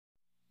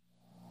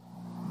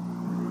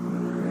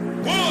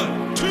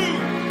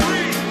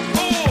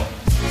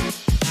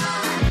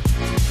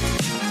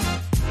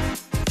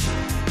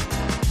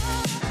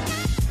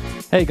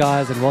Hey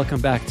guys, and welcome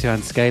back to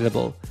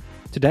Unscalable.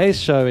 Today's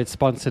show is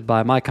sponsored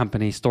by my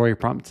company,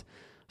 StoryPrompt.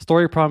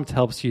 StoryPrompt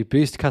helps you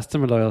boost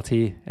customer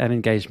loyalty and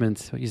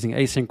engagement using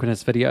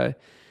asynchronous video.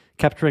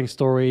 Capturing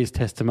stories,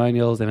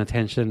 testimonials, and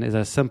attention is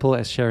as simple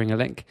as sharing a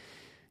link.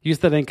 Use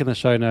the link in the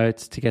show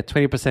notes to get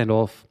 20%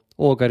 off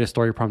or go to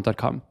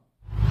storyprompt.com.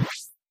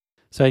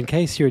 So in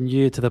case you're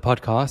new to the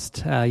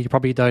podcast, you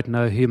probably don't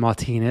know who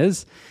Martine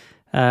is.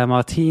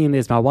 Martine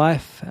is my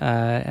wife,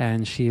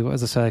 and she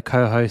was also a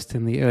co-host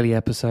in the early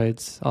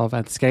episodes of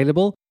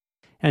Unscalable.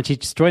 And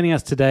she's joining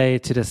us today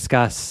to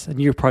discuss a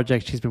new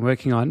project she's been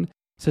working on.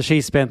 So she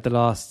spent the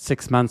last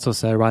 6 months or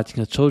so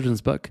writing a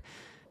children's book.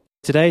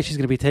 Today, she's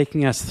going to be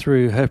taking us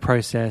through her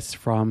process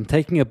from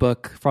taking a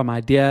book from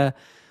idea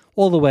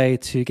all the way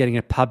to getting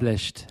it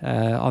published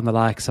on the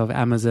likes of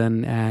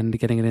Amazon and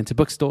getting it into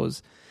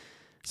bookstores.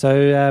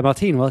 So,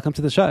 Martine, welcome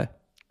to the show.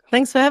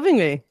 Thanks for having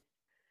me.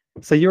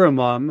 So you're a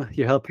mom,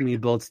 you're helping me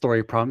build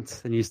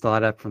StoryPrompt, a new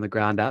startup from the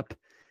ground up.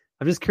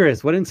 I'm just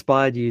curious, what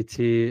inspired you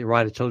to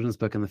write a children's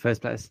book in the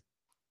first place?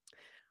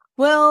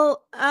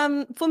 Well,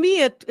 for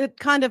me, it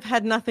kind of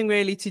had nothing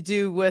really to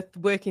do with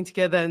working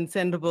together and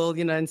Sendable,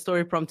 and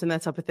StoryPrompt and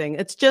that type of thing.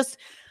 It's just,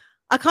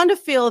 I kind of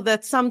feel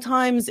that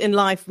sometimes in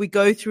life we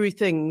go through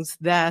things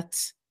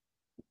that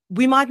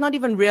we might not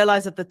even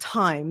realize at the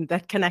time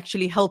that can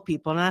actually help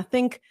people. And I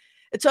think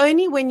it's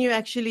only when you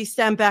actually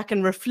stand back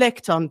and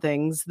reflect on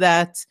things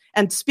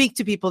and speak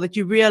to people that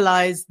you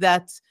realize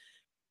that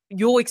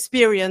your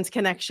experience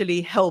can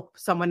actually help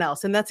someone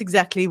else. And that's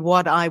exactly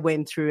what I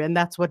went through. And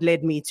that's what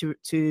led me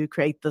to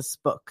create this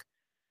book.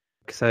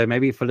 So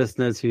maybe for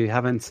listeners who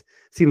haven't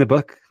seen the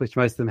book, which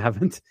most of them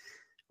haven't,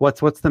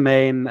 what's the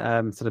main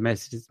sort of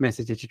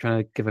message that you're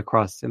trying to give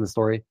across in the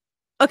story?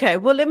 Okay,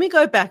 well, let me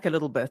go back a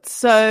little bit.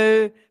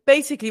 So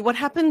basically what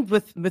happened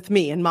with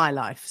me in my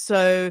life.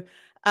 So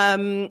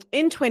in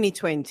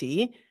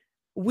 2020,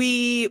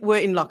 we were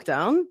in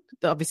lockdown,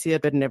 obviously a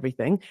bit and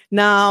everything.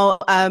 Now,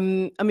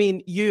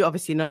 you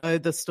obviously know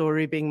the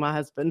story being my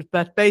husband,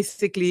 but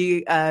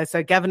basically,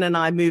 so Gavin and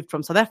I moved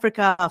from South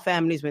Africa. Our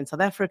families were in South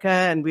Africa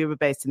and we were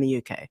based in the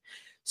UK.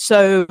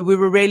 So we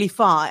were really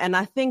far. And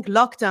I think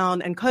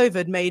lockdown and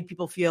COVID made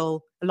people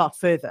feel a lot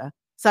further.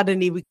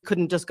 Suddenly we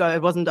couldn't just go,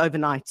 it wasn't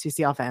overnight to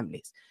see our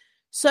families.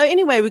 So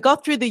anyway, we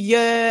got through the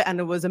year and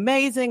it was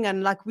amazing.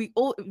 And like we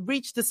all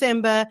reached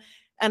December.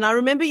 And I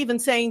remember even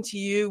saying to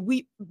you,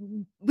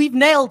 we've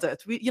nailed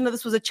it.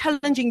 This was a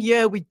challenging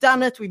year. We've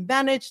done it. We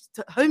managed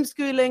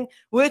homeschooling,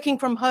 working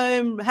from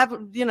home,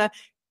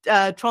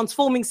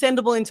 transforming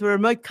Sendable into a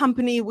remote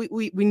company.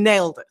 We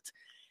nailed it.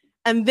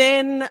 And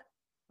then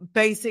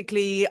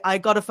basically I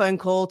got a phone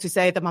call to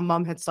say that my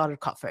mom had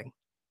started coughing.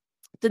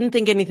 Didn't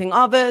think anything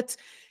of it.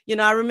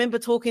 I remember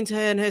talking to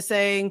her and her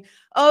saying,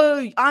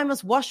 oh, I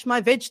must wash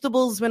my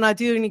vegetables when I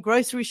do any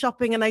grocery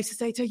shopping. And I used to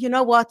say to her, you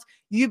know what?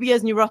 You be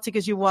as neurotic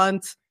as you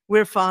want.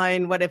 We're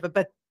fine, whatever.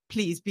 But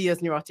please be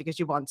as neurotic as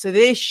you want. So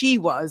there she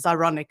was,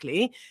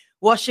 ironically,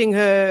 washing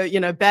her,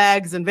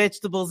 bags and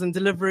vegetables and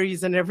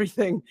deliveries and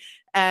everything.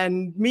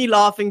 And me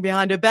laughing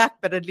behind her back,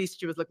 but at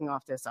least she was looking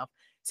after herself.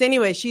 So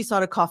anyway, she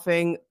started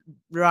coughing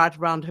right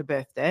around her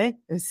birthday,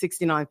 her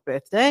 69th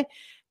birthday.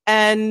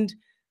 And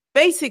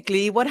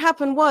basically, what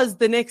happened was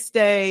the next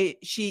day,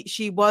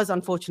 she was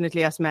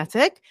unfortunately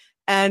asthmatic.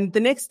 And the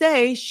next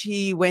day,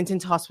 she went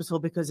into hospital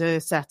because her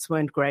SATs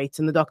weren't great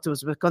and the doctor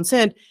was a bit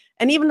concerned.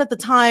 And even at the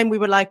time, we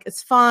were like,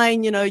 it's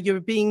fine. You're in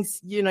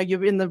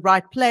the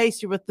right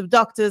place. You're with the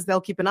doctors. They'll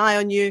keep an eye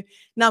on you.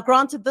 Now,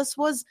 granted, this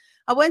was,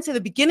 I won't say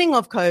the beginning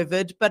of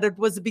COVID, but it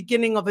was the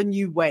beginning of a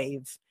new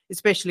wave,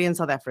 especially in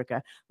South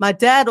Africa. My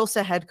dad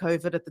also had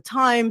COVID at the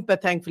time,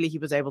 but thankfully he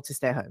was able to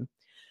stay home.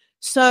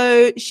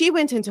 So she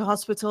went into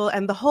hospital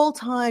and the whole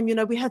time,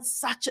 we had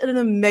such an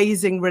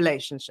amazing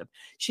relationship.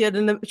 She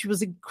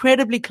was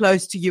incredibly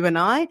close to you and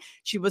I.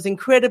 She was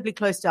incredibly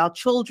close to our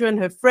children,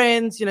 her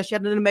friends. She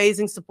had an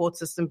amazing support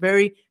system,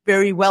 very,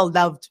 very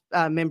well-loved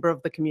member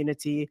of the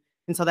community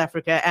in South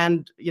Africa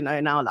and, in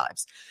our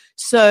lives.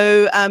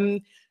 So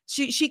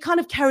she kind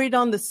of carried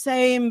on the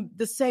same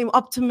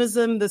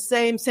optimism, the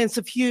same sense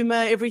of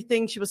humor,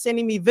 everything. She was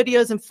sending me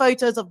videos and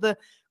photos of the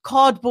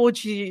cardboard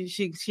she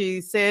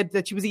said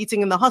that she was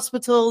eating in the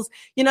hospitals,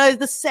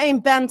 the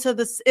same banter,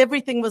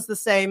 everything was the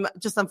same.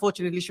 Just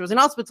unfortunately she was in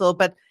hospital,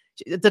 but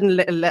it didn't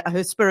let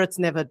her spirits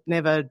never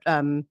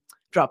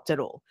dropped at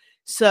all.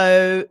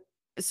 So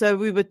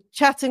we were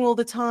chatting all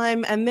the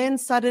time, and then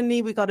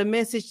suddenly we got a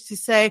message to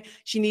say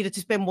she needed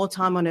to spend more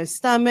time on her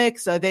stomach.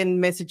 So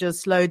then messages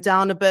slowed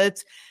down a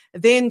bit.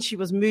 Then she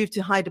was moved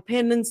to high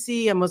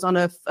dependency and was on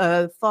a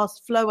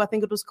fast flow, I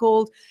think it was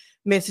called.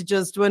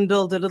 Messages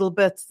dwindled a little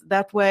bit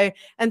that way.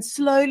 And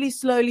slowly,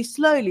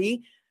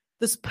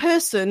 this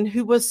person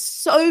who was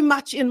so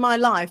much in my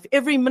life,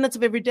 every minute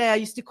of every day, I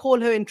used to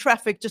call her in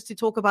traffic just to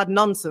talk about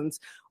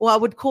nonsense. Or I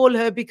would call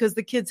her because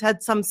the kids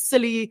had some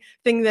silly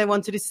thing they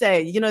wanted to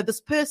say.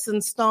 This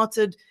person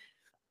started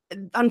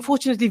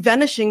unfortunately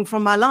vanishing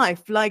from my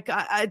life. Like,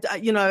 I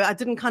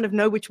didn't kind of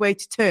know which way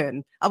to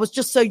turn. I was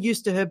just so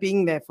used to her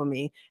being there for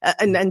me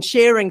and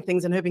sharing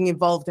things and her being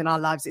involved in our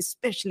lives,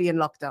 especially in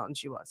lockdown.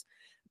 She was,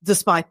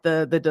 despite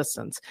the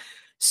distance.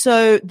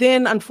 So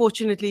then,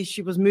 unfortunately,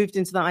 she was moved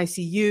into the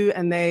ICU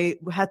and they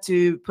had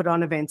to put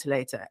on a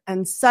ventilator.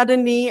 And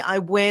suddenly I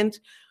went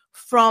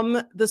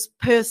from this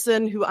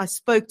person who I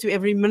spoke to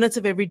every minute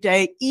of every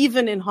day,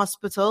 even in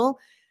hospital,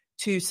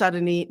 to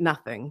suddenly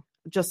nothing.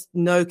 Just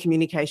no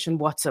communication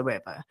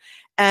whatsoever.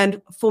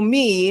 And for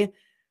me,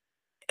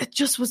 it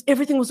just was,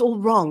 everything was all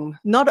wrong.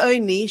 Not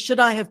only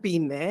should I have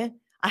been there,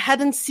 I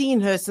hadn't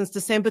seen her since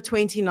December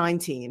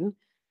 2019.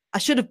 I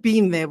should have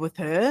been there with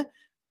her.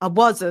 I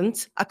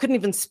wasn't. I couldn't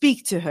even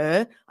speak to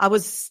her. I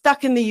was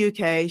stuck in the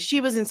UK.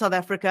 She was in South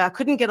Africa. I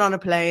couldn't get on a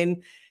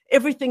plane.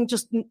 Everything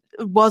just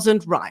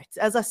wasn't right.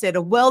 As I said,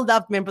 a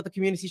well-loved member of the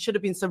community should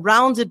have been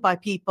surrounded by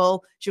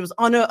people. She was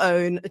on her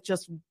own.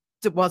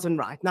 It wasn't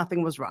right.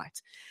 Nothing was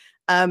right.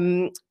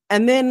 And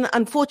then,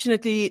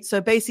 unfortunately,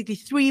 so basically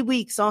 3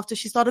 weeks after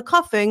she started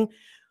coughing,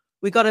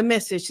 we got a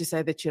message to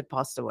say that she had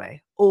passed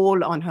away,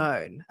 all on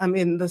her own. I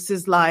mean, this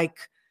is like,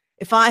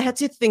 if I had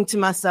to think to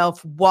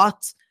myself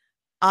what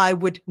I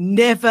would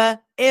never,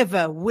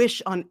 ever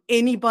wish on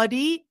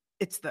anybody,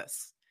 it's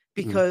this,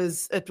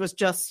 because it was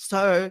just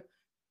so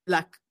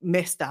like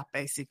messed up,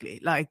 basically.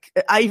 Like,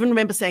 I even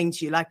remember saying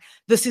to you, like,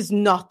 this is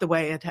not the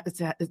way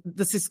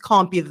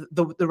can't be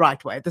the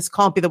right way. This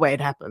can't be the way it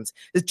happens.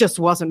 It just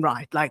wasn't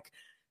right. Like,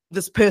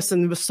 this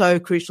person was so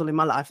crucial in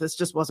my life. This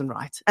just wasn't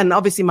right. And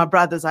obviously my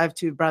brothers, I have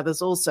 2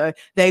 brothers also,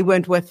 they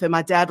weren't with her.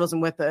 My dad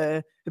wasn't with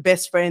her, her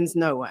best friends,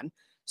 no one.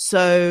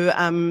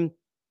 So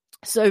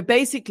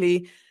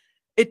basically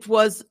it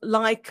was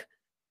like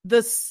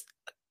this,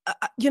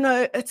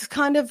 it's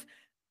kind of,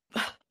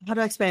 how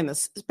do I explain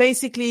this?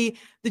 Basically,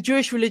 the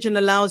Jewish religion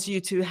allows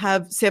you to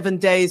have 7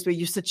 days where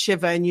you sit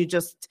shiva and you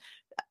just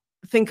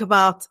think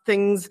about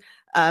things.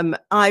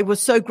 I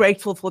was so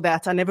grateful for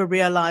that. I never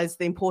realized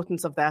the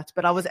importance of that,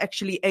 but I was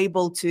actually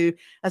able to,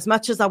 as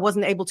much as I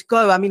wasn't able to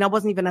go, I mean, I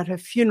wasn't even at her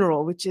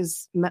funeral, which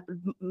is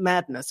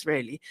madness,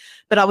 really.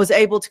 But I was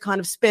able to kind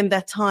of spend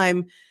that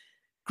time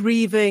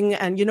grieving.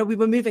 And, we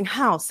were moving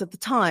house at the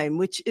time,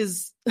 which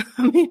is,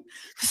 I mean,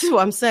 this is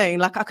what I'm saying.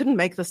 Like, I couldn't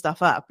make this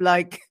stuff up,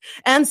 like,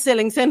 and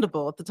selling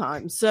Sendable at the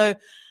time. So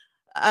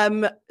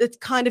it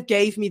kind of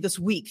gave me this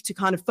week to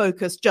kind of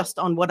focus just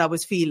on what I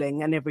was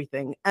feeling and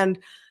everything. And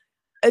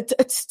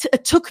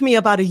it took me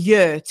about a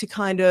year to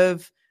kind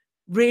of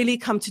really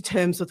come to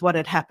terms with what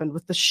had happened,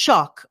 with the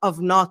shock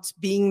of not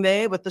being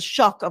there, with the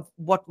shock of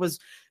what was,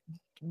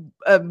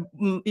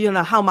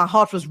 how my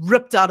heart was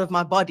ripped out of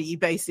my body,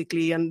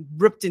 basically, and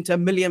ripped into a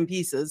million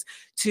pieces,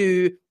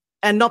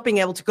 and not being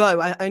able to go.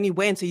 I only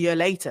went a year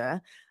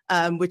later,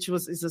 which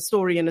is a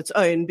story in its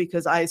own,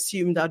 because I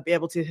assumed I'd be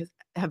able to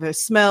have her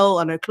smell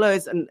on her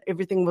clothes, and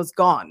everything was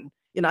gone.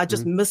 I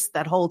just missed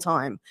that whole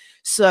time.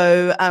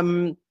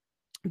 So,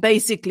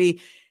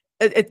 basically,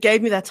 it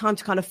gave me that time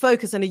to kind of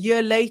focus. And a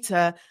year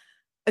later,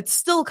 it's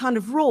still kind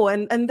of raw.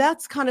 And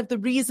that's kind of the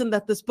reason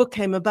that this book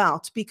came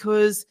about,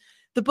 because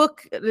the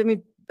book, let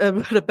me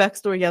put a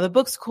backstory here. The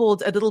book's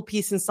called A Little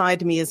Piece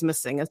Inside Me is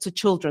Missing. It's a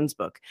children's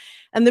book.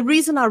 And the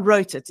reason I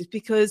wrote it is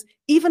because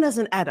even as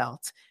an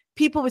adult,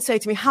 people would say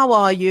to me, how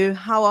are you?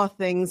 How are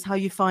things? How are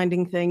you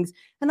finding things?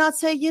 And I'd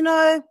say,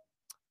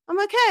 I'm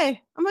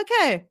okay.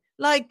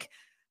 Like,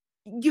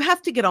 you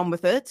have to get on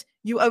with it.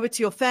 You owe it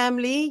to your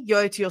family. You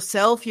owe it to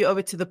yourself. You owe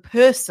it to the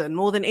person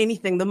more than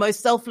anything. The most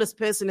selfless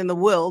person in the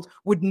world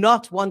would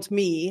not want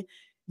me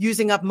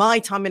using up my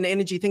time and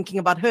energy thinking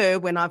about her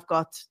when I've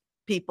got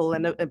people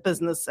and a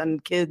business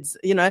and kids,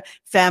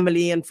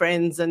 family and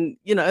friends and,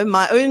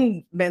 my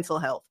own mental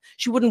health.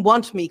 She wouldn't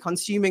want me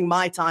consuming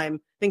my time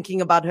thinking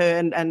about her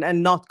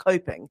and not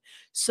coping.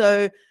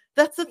 So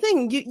that's the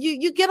thing.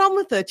 You get on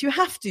with it. You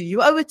have to.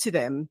 You owe it to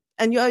them.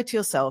 And you owe it to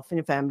yourself and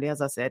your family,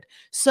 as I said.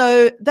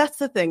 So that's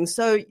the thing.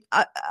 So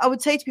I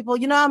would say to people,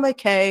 I'm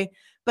okay.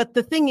 But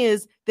the thing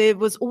is, there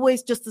was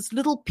always just this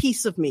little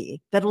piece of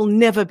me that will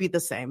never be the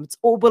same.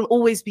 Will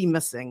always be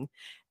missing.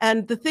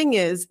 And the thing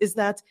is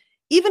that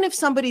even if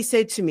somebody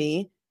said to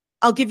me,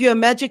 I'll give you a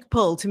magic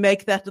pill to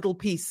make that little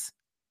piece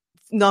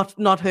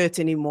not hurt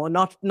anymore,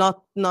 not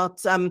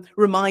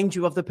remind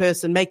you of the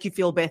person, make you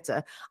feel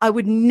better, I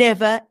would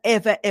never,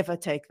 ever, ever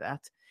take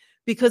that.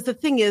 Because the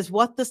thing is,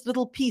 what this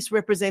little piece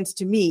represents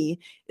to me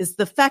is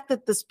the fact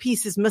that this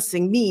piece is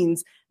missing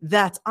means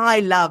that I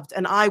loved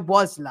and I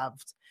was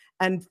loved.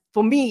 And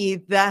for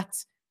me,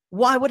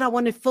 why would I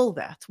want to fill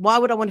that? Why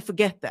would I want to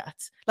forget that?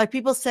 Like,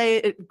 people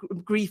say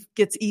grief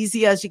gets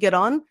easier as you get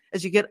on,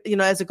 as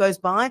it goes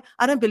by.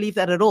 I don't believe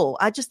that at all.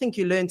 I just think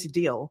you learn to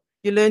deal.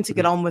 You learn to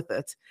get on with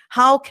it.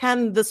 How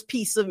can this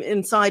piece of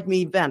inside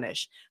me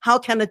vanish? How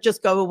can it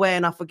just go away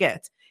and I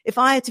forget? If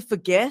I had to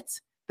forget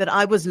that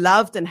I was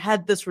loved and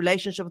had this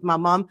relationship with my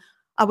mom,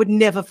 I would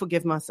never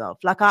forgive myself.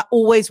 Like, I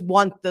always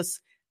want this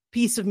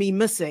piece of me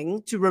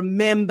missing to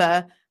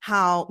remember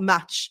how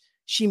much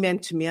she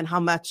meant to me and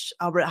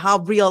how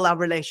real our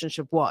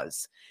relationship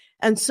was.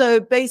 And so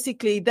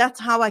basically that's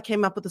how I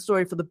came up with the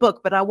story for the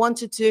book. But I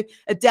wanted to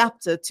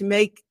adapt it to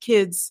make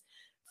kids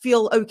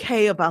feel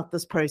okay about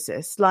this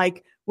process.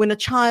 Like when a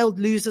child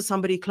loses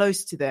somebody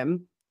close to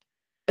them,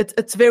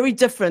 it's very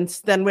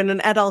different than when an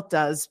adult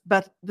does.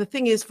 But the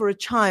thing is, for a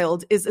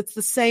child, is it's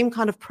the same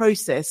kind of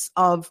process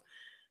of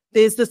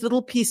there's this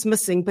little piece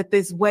missing, but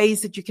there's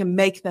ways that you can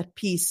make that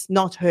piece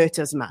not hurt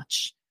as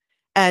much.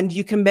 And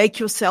you can make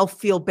yourself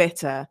feel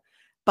better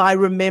by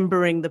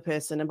remembering the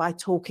person and by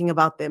talking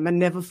about them and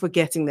never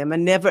forgetting them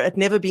and it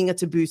never being a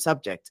taboo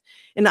subject.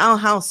 In our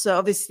house, so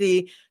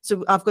obviously,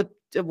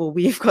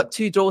 we've got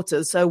two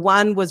daughters. So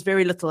one was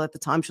very little at the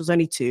time. She was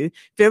only 2,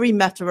 very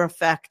matter of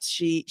fact.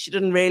 She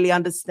didn't really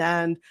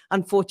understand,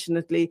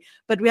 unfortunately.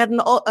 But we had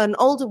an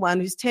older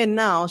one who's 10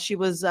 now. She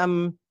was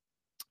 8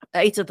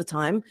 at the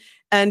time.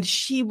 And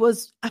she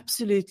was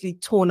absolutely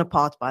torn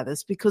apart by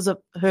this because of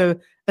her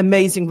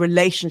amazing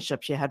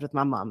relationship she had with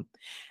my mum.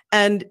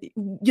 And,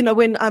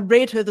 when I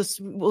read her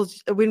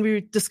when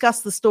we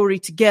discussed the story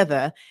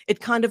together,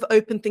 it kind of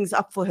opened things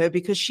up for her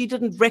because she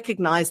didn't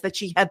recognize that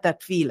she had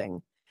that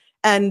feeling.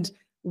 And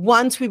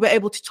once we were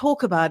able to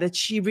talk about it,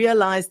 she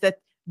realized that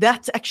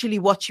that's actually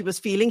what she was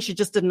feeling. She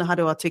just didn't know how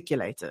to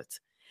articulate it.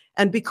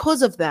 And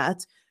because of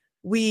that,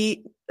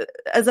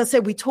 as I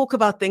said, we talk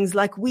about things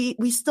like we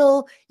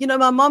still,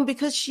 my mom,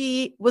 because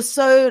she was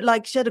so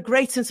she had a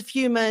great sense of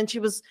humor and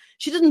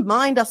she didn't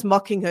mind us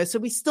mocking her. So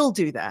we still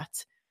do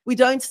that. We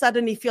don't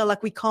suddenly feel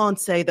like we can't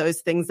say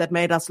those things that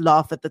made us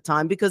laugh at the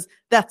time because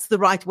that's the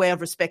right way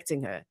of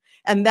respecting her.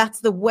 And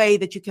that's the way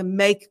that you can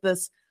make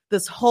this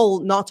hole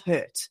not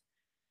hurt.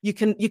 You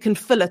can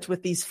fill it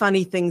with these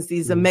funny things,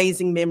 these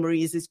amazing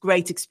memories, these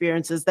great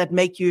experiences that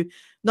make you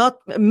not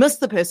miss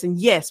the person,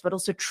 yes, but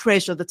also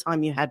treasure the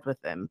time you had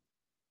with them.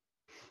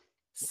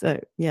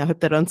 So, yeah, I hope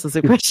that answers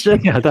the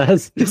question. Yeah, it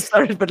does.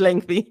 Sorry, but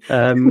lengthy.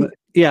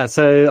 Yeah,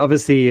 so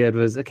obviously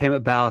it came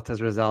about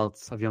as a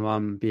result of your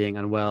mom being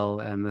unwell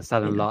and the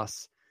sudden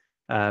loss.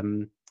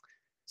 So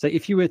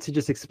if you were to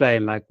just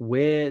explain,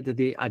 where did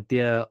the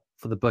idea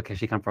for the book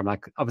actually come from?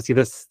 Obviously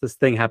this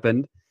thing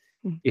happened.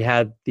 You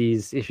had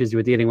these issues you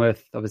were dealing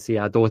with. Obviously,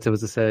 our daughter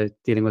was also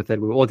dealing with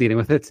it. We were all dealing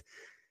with it.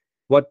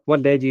 What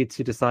led you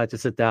to decide to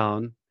sit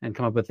down and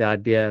come up with the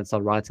idea and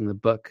start writing the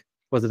book?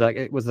 Was it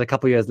a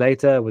couple of years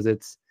later? Was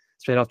it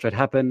straight after it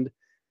happened?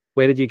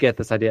 Where did you get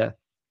this idea?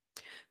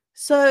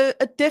 So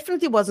it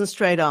definitely wasn't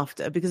straight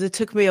after because it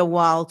took me a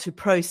while to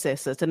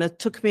process it. And it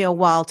took me a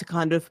while to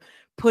kind of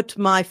put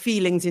my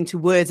feelings into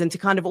words and to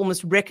kind of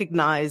almost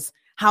recognize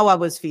how I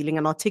was feeling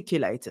and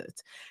articulate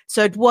it.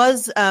 So it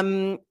was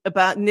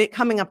about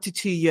coming up to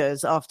 2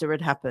 years after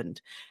it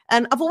happened.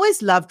 And I've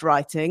always loved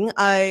writing.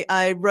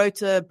 I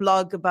wrote a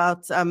blog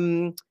about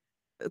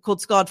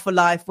called Scarred for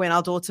Life when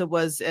our daughter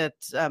was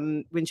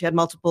when she had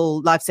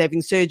multiple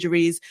life-saving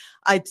surgeries.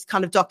 I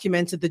kind of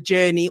documented the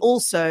journey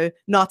also,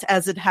 not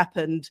as it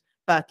happened,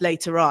 but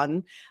later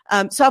on.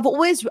 So I've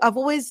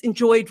always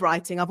enjoyed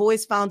writing. I've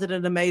always found it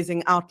an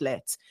amazing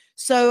outlet.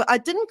 So I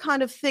didn't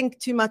kind of think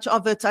too much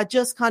of it. I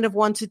just kind of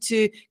wanted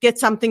to get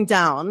something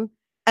down,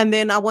 and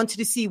then I wanted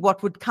to see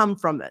what would come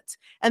from it.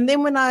 And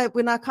then when I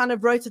kind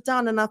of wrote it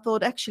down, and I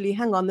thought, actually,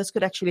 hang on, this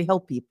could actually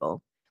help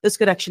people. This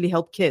could actually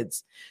help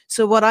kids.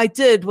 So what I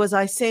did was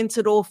I sent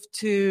it off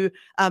to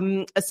a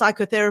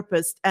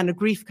psychotherapist and a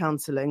grief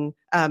counseling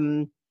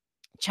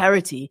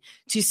charity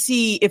to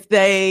see if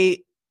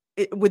they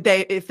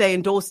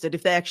endorsed it,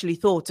 if they actually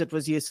thought it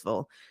was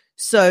useful.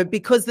 So,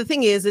 because the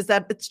thing is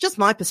that it's just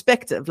my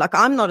perspective.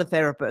 I'm not a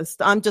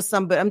therapist. I'm just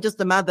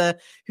a mother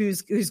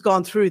who's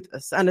gone through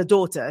this and a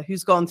daughter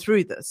who's gone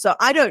through this. So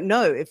I don't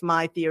know if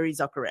my theories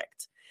are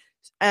correct.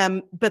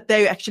 But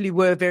they actually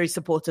were very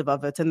supportive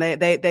of it. And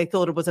they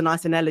thought it was a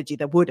nice analogy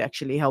that would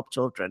actually help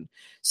children.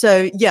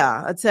 So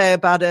yeah, I'd say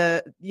about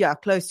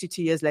close to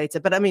 2 years later.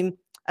 But I mean,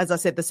 as I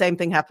said, the same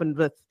thing happened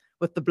with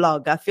the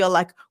blog. I feel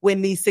like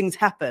when these things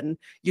happen,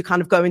 you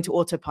kind of go into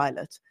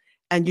autopilot.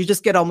 And you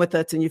just get on with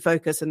it and you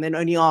focus. And then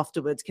only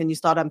afterwards can you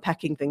start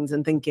unpacking things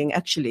and thinking,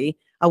 actually,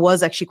 I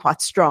was actually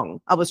quite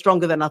strong. I was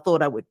stronger than I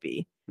thought I would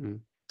be.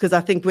 Because I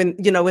think when,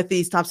 with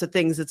these types of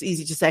things, it's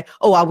easy to say,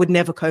 oh, I would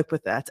never cope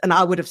with that. And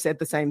I would have said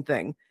the same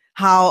thing.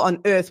 How on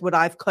earth would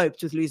I have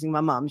coped with losing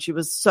my mum? She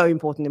was so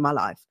important in my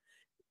life.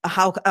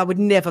 How I would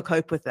never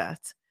cope with that.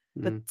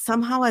 But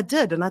somehow I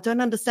did. And I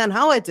don't understand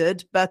how I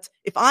did. But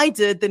if I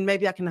did, then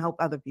maybe I can help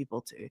other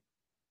people too.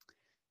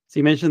 So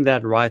you mentioned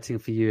that writing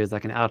for you is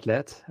like an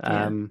outlet.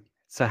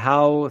 So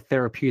how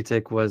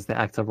therapeutic was the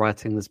act of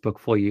writing this book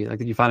for you?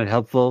 Did you find it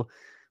helpful?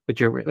 Would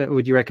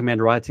you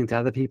recommend writing to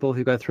other people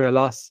who go through a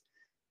loss?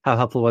 How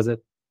helpful was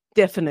it?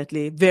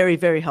 Definitely. Very,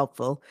 very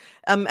helpful.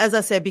 As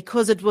I said,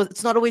 because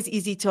it's not always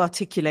easy to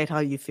articulate how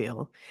you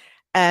feel.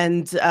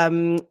 And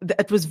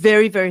it was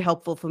very, very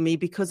helpful for me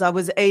because I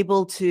was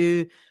able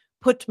to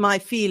put my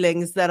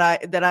feelings that I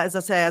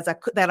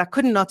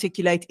couldn't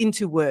articulate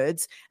into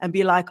words and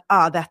be like,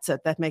 that's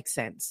it. That makes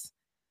sense.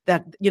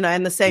 That,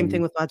 and the same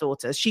thing with my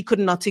daughter. She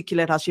couldn't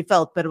articulate how she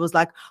felt, but it was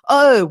like,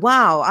 oh,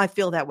 wow, I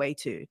feel that way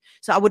too.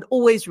 So I would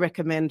always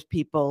recommend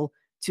people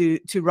to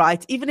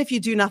write, even if you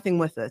do nothing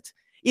with it,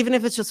 even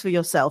if it's just for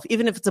yourself,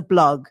 even if it's a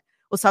blog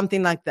or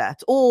something like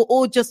that,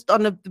 or just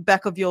on the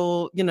back of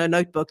your,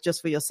 notebook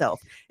just for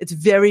yourself. It's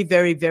very,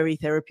 very, very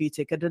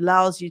therapeutic. It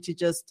allows you to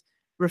just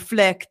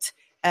reflect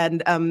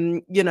and,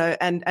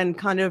 and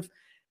kind of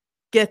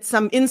get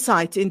some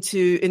insight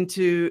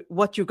into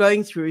what you're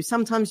going through.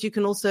 Sometimes you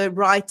can also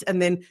write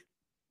and then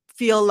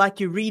feel like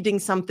you're reading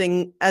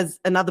something as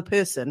another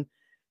person.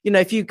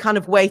 If you kind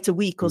of wait a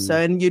week or so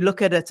and you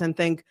look at it and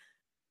think,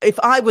 if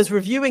I was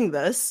reviewing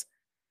this,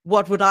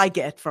 what would I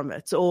get from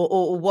it?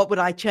 Or what would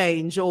I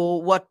change?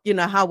 Or what,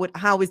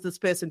 how is this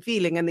person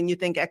feeling? And then you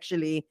think,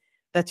 actually,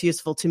 that's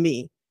useful to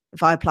me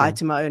if I apply it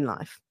to my own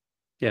life.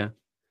 Yeah.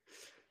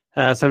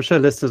 So I'm sure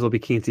listeners will be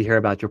keen to hear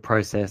about your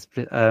process.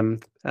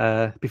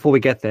 Before we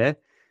get there,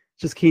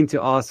 just keen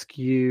to ask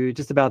you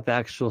just about the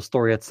actual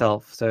story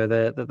itself. So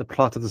the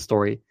plot of the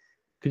story.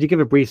 Could you give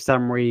a brief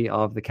summary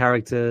of the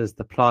characters,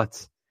 the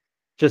plot,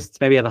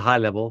 just maybe at a high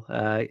level,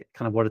 kind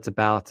of what it's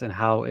about and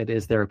how it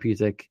is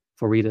therapeutic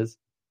for readers?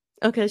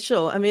 Okay,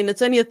 sure. I mean,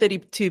 it's only a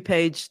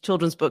 32-page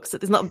children's book, so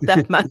there's not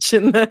that much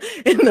in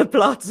the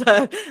plot.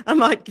 So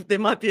there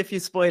might be a few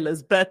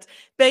spoilers, but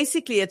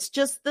basically, it's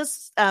just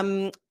this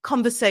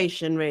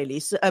conversation,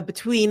 really,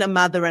 between a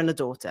mother and a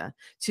daughter.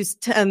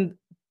 And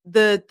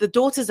the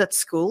daughter's at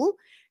school,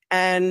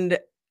 and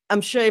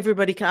I'm sure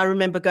everybody can. I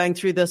remember going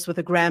through this with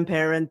a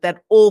grandparent.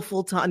 That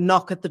awful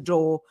knock at the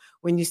door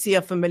when you see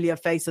a familiar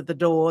face at the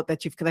door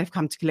that they've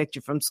come to collect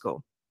you from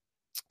school.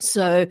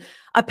 So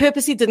I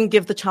purposely didn't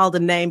give the child a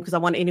name because I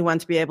want anyone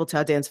to be able to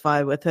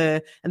identify with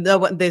her, and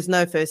there's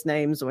no first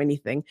names or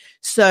anything.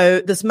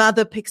 So this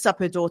mother picks up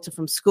her daughter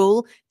from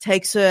school,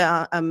 takes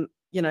her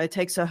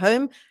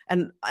home,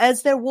 and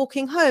as they're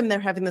walking home, they're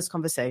having this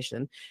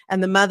conversation.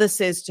 And the mother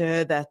says to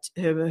her that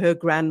her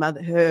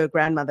grandmother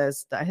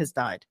has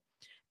died,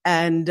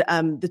 and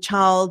the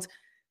child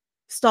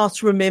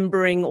starts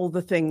remembering all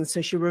the things.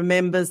 So she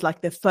remembers like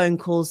the phone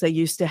calls they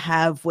used to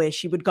have where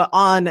she would go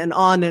on and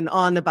on and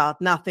on about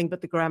nothing,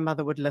 but the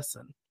grandmother would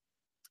listen.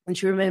 And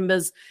she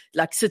remembers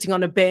like sitting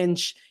on a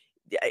bench,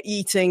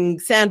 eating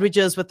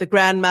sandwiches with the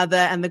grandmother,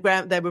 and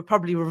they were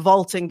probably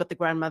revolting, but the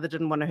grandmother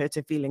didn't want to hurt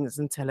her feelings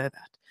and tell her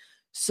that.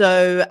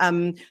 So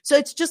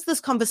it's just this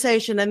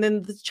conversation. And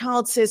then the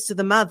child says to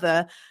the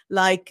mother,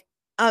 like,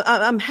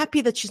 I'm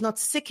happy that she's not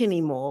sick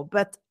anymore,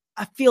 but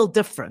I feel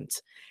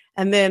different.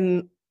 And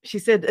then she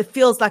said, it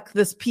feels like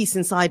this piece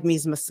inside me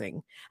is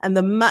missing. And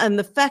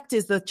the fact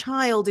is the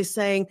child is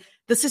saying,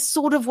 this is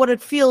sort of what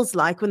it feels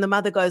like when the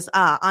mother goes,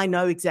 I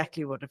know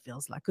exactly what it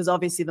feels like. Because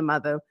obviously the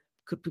mother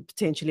could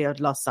potentially have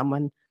lost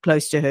someone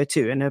close to her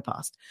too in her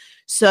past.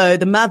 So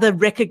the mother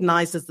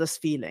recognizes this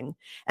feeling.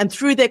 And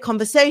through their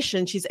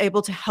conversation, she's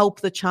able to help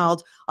the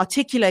child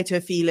articulate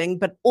her feeling,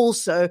 but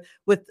also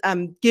with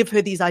give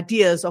her these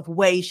ideas of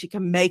ways she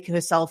can make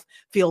herself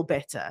feel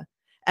better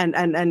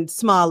and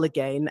smile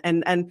again.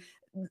 And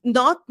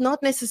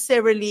not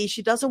necessarily,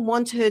 she doesn't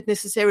want her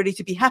necessarily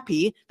to be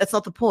happy. That's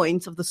not the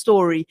point of the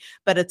story,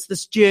 but it's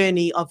this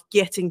journey of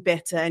getting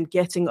better and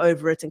getting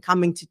over it and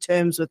coming to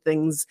terms with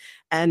things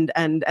and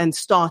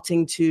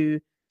starting to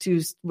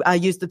I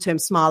use the term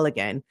smile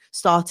again,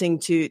 starting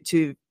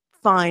to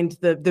find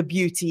the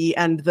beauty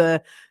and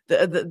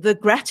the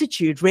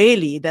gratitude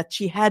really that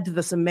she had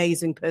this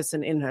amazing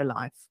person in her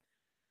life.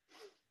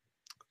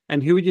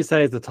 And who would you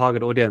say is the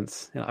target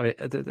audience? I mean,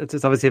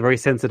 it's obviously a very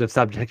sensitive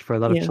subject for a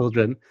lot of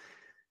children.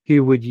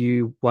 Who would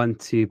you want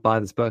to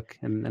buy this book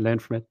and learn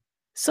from it?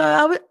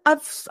 So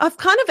I've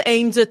kind of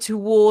aimed it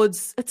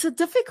towards, it's a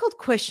difficult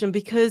question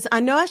because I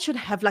know I should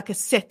have like a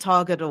set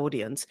target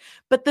audience.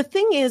 But the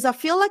thing is, I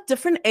feel like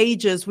different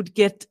ages would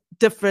get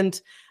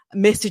different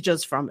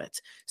messages from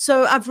it.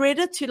 So I've read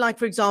it to, like,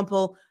 for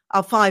example,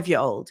 our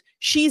 5-year-old.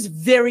 She's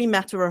very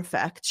matter of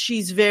fact.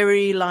 She's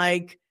very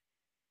like,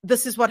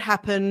 this is what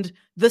happened.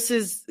 This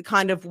is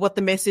kind of what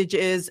the message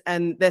is.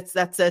 And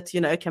that's it.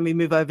 You know, can we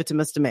move over to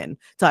Mr. Men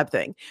type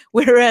thing?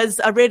 Whereas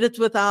I read it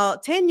with our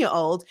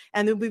 10-year-old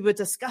and then we were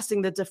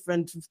discussing the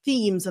different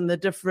themes and the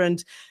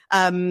different,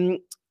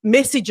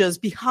 messages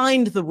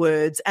behind the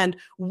words and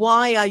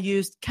why I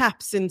used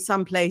caps in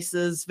some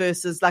places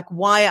versus like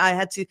why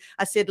I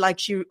said like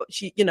we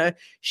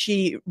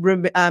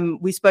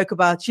spoke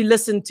about, she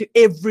listened to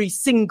every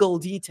single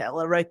detail.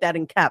 I wrote that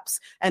in caps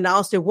and I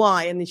asked her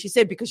why. And then she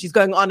said, because she's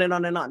going on and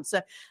on and on.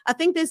 So I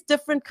think there's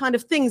different kind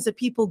of things that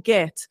people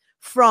get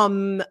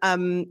from,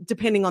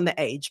 depending on the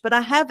age, but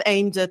I have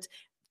aimed it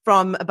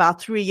from about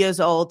 3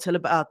 years old till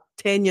about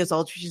 10 years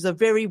old, which is a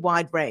very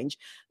wide range.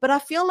 But I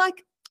feel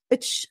like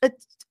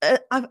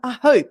I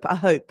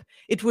hope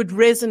it would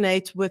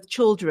resonate with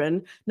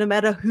children, no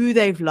matter who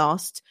they've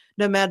lost,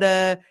 no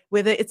matter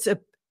whether it's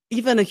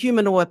even a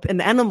human or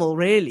an animal,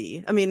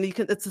 really. I mean,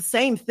 it's the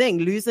same thing.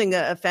 Losing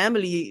a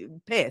family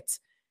pet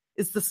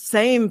is the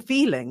same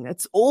feeling.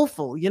 It's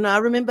awful. I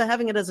remember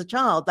having it as a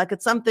child. Like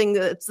it's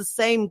the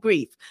same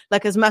grief.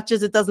 Like as much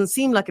as it doesn't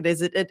seem like it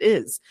is, it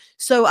is.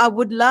 So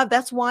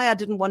that's why I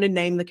didn't want to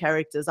name the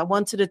characters. I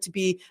wanted it to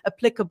be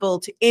applicable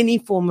to any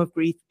form of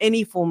grief,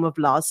 any form of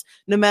loss,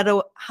 no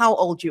matter how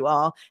old you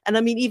are. And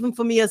I mean, even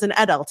for me as an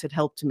adult, it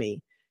helped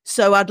me.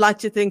 So I'd like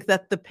to think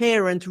that the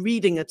parent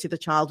reading it to the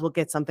child will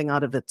get something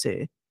out of it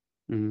too.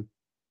 Mm.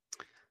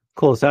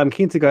 Cool. So I'm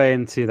keen to go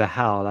into the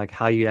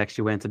how you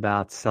actually went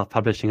about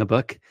self-publishing a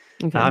book.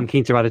 Okay. I'm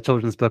keen to write a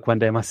children's book one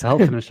day myself,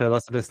 and I'm sure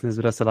lots of listeners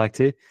would also like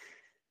to.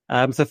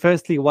 So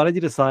firstly, why did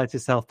you decide to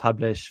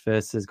self-publish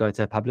versus go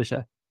to a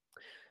publisher?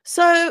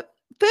 So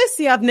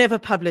firstly, I've never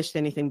published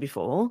anything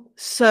before.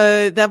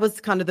 So that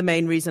was kind of the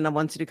main reason I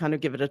wanted to kind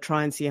of give it a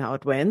try and see how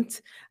it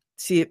went,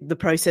 see the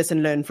process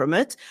and learn from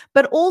it.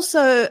 But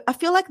also, I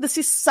feel like this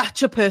is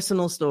such a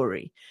personal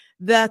story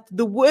that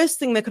the worst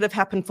thing that could have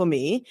happened for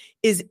me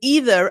is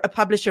either a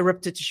publisher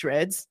ripped it to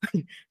shreds.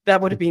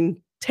 That would have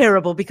been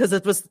terrible because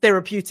it was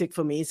therapeutic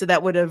for me. So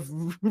that would have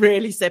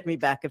really set me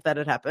back if that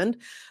had happened.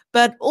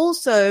 But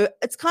also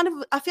it's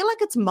I feel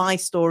like it's my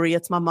story.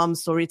 It's my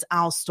mom's story. It's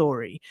our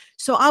story.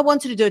 So I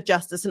wanted to do it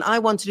justice and I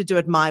wanted to do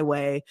it my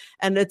way.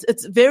 And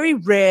it's very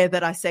rare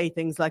that I say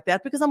things like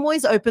that because I'm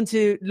always open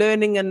to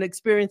learning and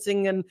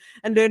experiencing and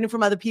learning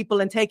from other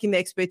people and taking the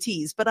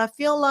expertise. But I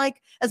feel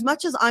like as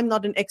much as I'm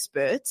not an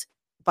expert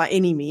by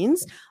any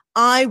means,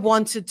 I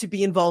wanted to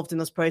be involved in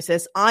this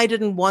process. I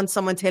didn't want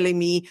someone telling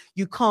me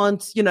you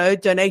can't,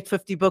 donate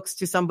 50 books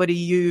to somebody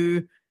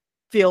you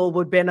feel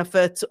would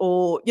benefit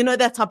or,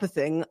 that type of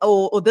thing,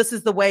 or this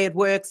is the way it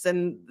works.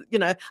 And,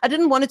 I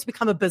didn't want it to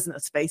become a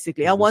business,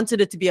 basically. I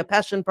wanted it to be a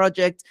passion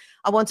project.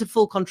 I wanted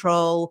full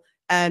control.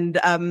 And,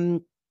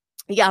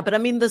 but I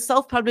mean, the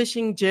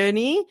self-publishing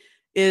journey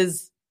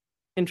is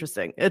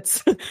interesting.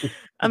 It's,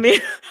 I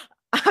mean,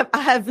 I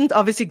haven't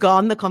obviously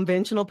gone the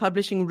conventional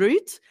publishing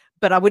route,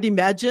 but I would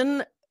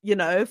imagine,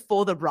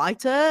 for the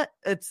writer,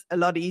 it's a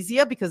lot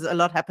easier because a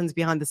lot happens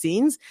behind the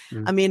scenes.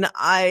 Mm. I mean,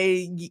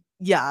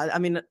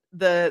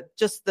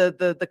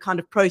 the kind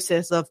of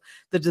process of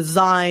the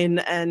design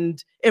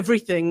and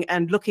everything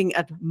and looking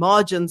at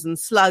margins and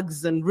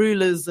slugs and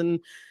rulers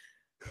and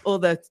all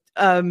that,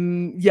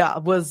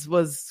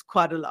 was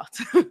quite a lot.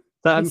 So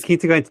I'm keen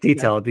to go into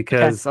detail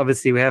because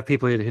obviously we have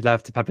people who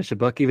love to publish a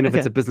book, even if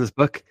it's a business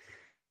book.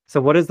 So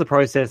what is the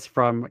process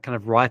from kind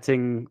of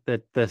writing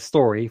the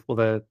story or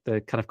the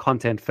kind of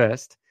content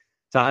first?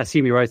 So I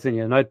assume you wrote it in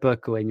your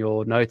notebook or in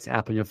your notes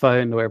app on your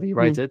phone or wherever you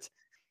wrote it.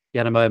 You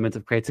had a moment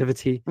of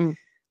creativity.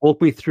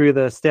 Walk me through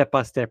the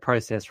step-by-step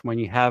process from when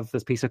you have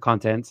this piece of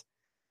content,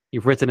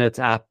 you've written it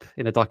up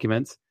in a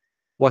document.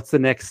 What's the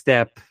next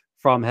step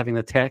from having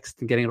the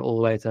text and getting it all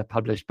the way to a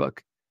published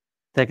book?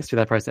 Take us through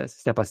that process,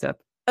 step by step.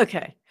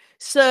 Okay.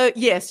 So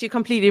yes, you're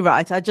completely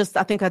right. I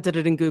think I did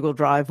it in Google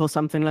Drive or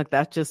something like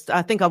that.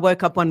 I think I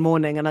woke up one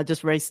morning and I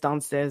just raced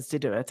downstairs to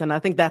do it. And I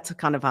think that's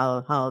kind of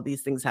how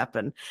these things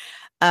happen.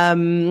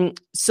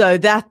 So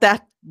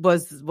that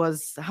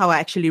was how I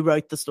actually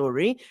wrote the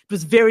story. It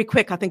was very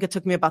quick. I think it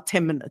took me about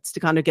 10 minutes to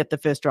kind of get the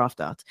first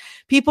draft out.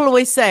 People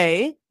always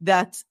say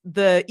that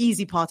the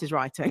easy part is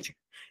writing.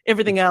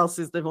 Everything else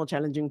is the more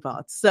challenging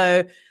part.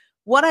 So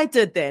what I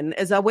did then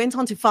is I went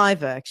onto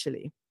Fiverr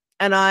actually,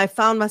 and I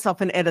found myself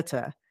an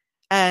editor.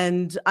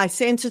 And I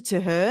sent it to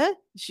her.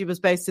 She was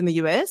based in the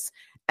US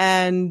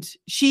and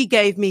she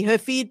gave me her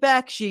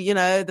feedback. She,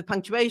 the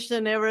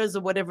punctuation errors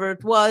or whatever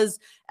it was.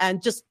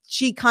 And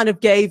she kind of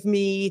gave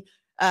me,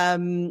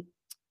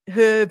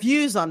 her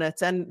views on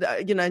it. And,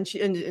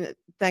 and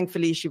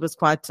thankfully she was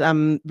quite,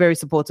 very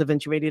supportive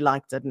and she really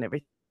liked it and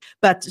everything.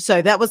 But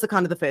so that was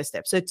the first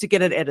step. So to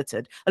get it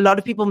edited, a lot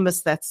of people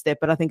miss that step,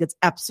 but I think it's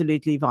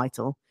absolutely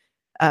vital.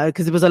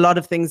 Because there was a lot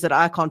of things that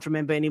I can't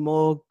remember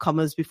anymore,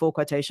 commas before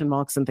quotation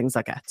marks and things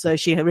like that. So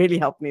she really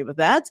helped me with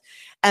that.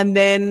 And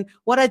then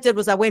what I did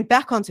was I went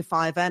back onto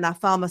Fiverr and I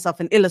found myself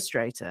an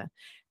illustrator.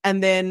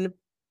 And then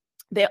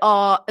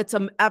it's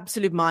an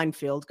absolute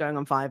minefield going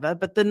on Fiverr.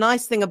 But the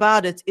nice thing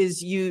about it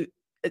is you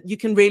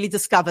can really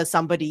discover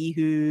somebody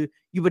who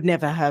you would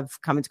never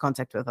have come into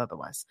contact with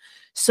otherwise.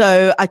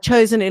 So I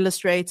chose an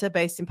illustrator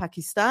based in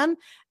Pakistan,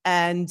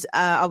 and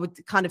I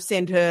would kind of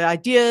send her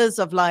ideas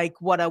of like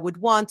what I would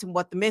want and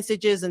what the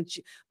message is. And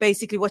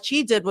basically what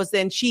she did was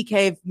then she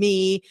gave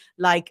me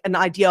like an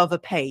idea of a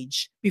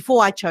page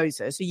before I chose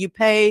her. So you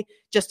pay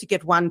just to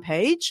get one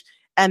page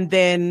and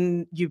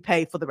then you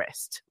pay for the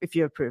rest if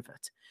you approve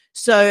it.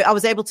 So I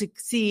was able to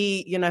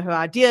see, her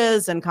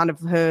ideas and kind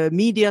of her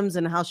mediums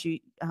and how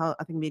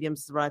I think mediums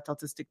is the right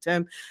artistic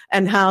term,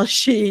 and how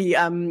she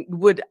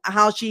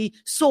how she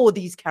saw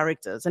these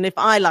characters. And if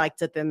I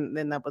liked it, then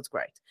that was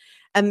great.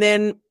 And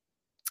then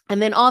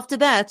after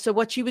that, so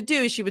what she would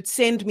do is she would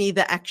send me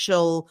the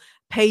actual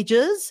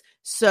pages.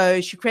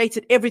 So she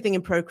created everything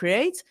in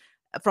Procreate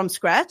from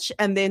scratch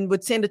and then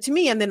would send it to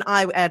me. And then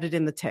I added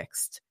in the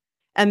text.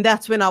 And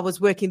that's when I was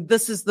working.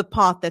 This is the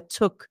part that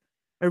took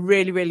a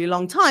really, really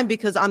long time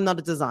because I'm not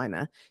a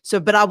designer. So,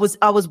 but I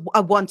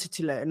wanted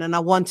to learn and I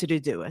wanted to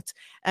do it.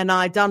 And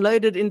I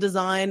downloaded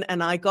InDesign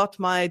and I got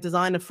my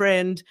designer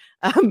friend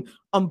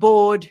on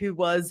board who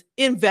was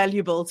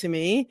invaluable to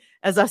me.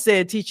 As I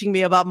said, teaching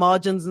me about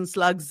margins and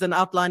slugs and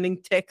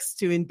outlining text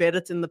to embed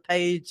it in the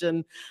page.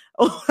 And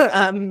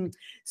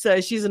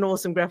so she's an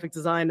awesome graphic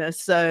designer.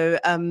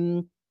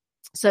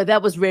 So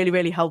that was really,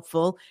 really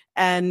helpful.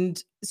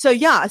 And so,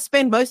 yeah, I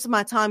spend most of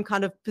my time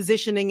kind of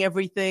positioning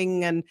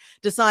everything and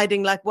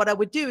deciding like what I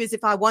would do is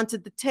if I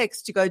wanted the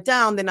text to go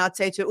down, then I'd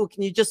say to her, oh,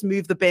 can you just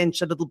move the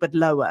bench a little bit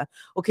lower?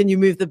 Or can you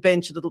move the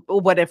bench a little,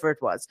 or whatever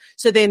it was.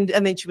 So then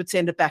she would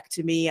send it back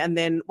to me. And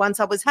then once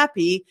I was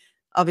happy,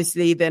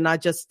 obviously, then I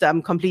just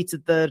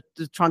completed the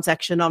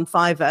transaction on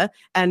Fiverr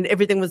and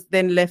everything was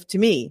then left to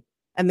me.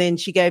 And then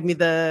she gave me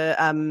the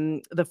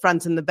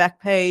front and the back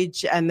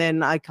page, and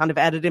then I kind of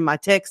added in my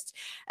text.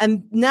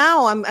 And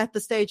now I'm at the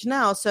stage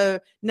now. So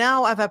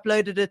now I've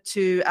uploaded it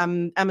to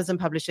Amazon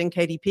Publishing,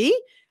 KDP,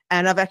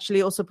 and I've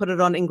actually also put it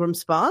on Ingram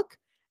Spark,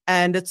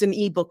 and it's an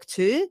ebook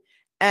too.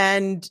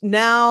 And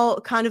now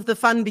kind of the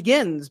fun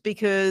begins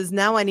because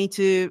now I need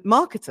to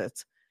market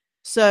it.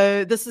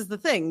 So this is the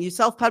thing. You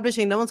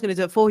self-publishing, no one's going to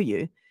do it for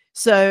you.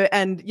 So,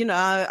 and,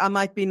 I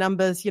might be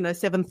numbers,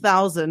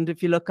 7,000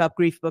 if you look up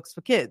grief books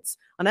for kids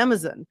on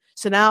Amazon.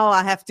 So now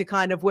I have to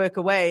kind of work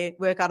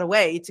out a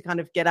way to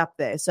kind of get up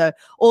there. So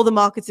all the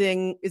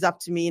marketing is up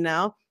to me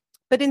now.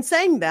 But in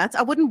saying that,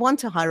 I wouldn't want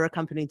to hire a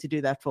company to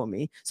do that for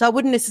me. So I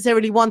wouldn't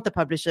necessarily want the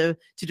publisher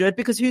to do it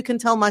because who can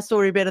tell my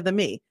story better than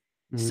me?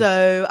 Mm-hmm.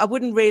 So I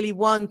wouldn't really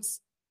want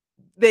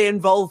their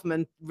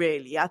involvement,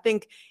 really. I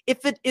think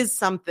if it is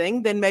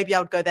something, then maybe I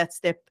would go that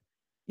step,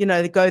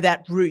 go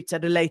that route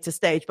at a later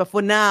stage. But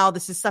for now,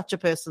 this is such a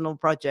personal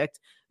project.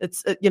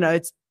 It's,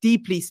 it's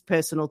deeply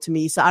personal to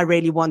me. So I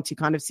really want to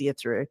kind of see it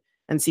through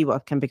and see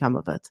what can become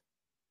of it.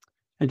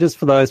 And just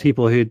for those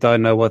people who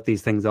don't know what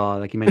these things are,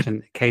 like you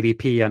mentioned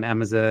KDP on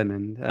Amazon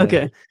and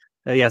okay.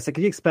 So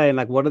can you explain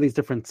like what are these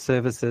different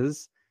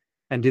services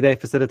and do they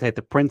facilitate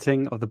the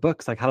printing of the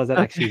books? Like how does that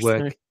actually work?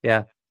 Sorry.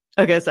 Yeah.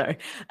 Okay, sorry.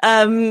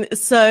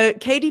 So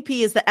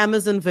KDP is the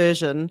Amazon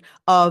version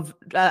of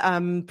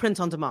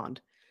print on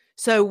demand.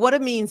 So what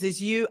it means is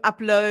you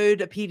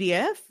upload a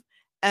PDF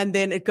and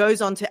then it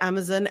goes onto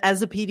Amazon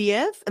as a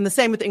PDF, and the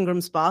same with Ingram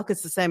Spark.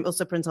 It's the same,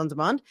 also print on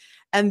demand.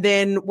 And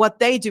then what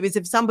they do is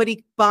if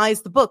somebody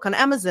buys the book on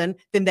Amazon,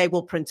 then they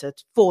will print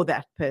it for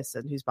that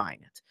person who's buying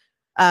it.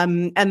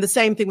 And the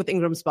same thing with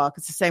Ingram Spark.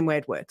 It's the same way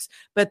it works.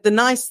 But the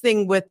nice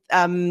thing with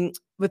Amazon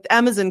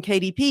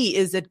KDP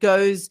is it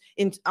goes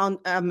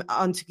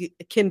onto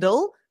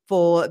Kindle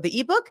for the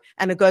ebook,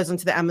 and it goes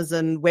onto the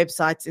Amazon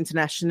websites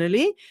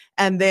internationally.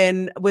 And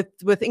then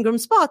with Ingram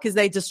Spark is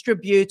they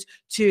distribute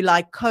to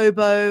like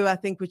Kobo, I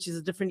think, which is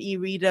a different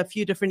e-reader, a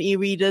few different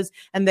e-readers,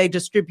 and they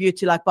distribute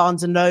to like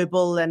Barnes and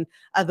Noble and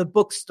other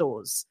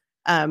bookstores,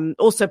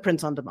 also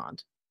print on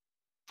demand.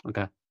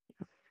 Okay.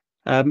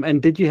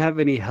 And did you have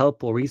any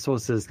help or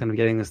resources kind of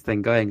getting this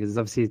thing going? Because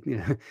obviously,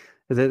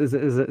 there's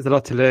a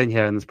lot to learn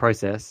here in this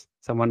process.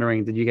 So I'm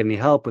wondering, did you get any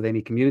help with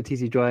any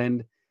communities you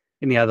joined?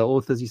 Any other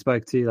authors you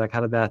spoke to? Like,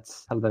 how did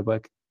that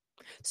work?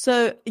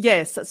 So,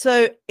 yes.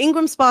 So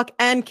Ingram Spark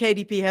and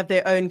KDP have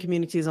their own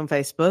communities on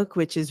Facebook,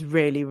 which is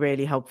really,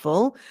 really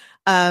helpful.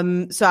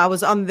 So I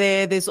was on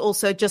there. There's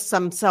also just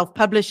some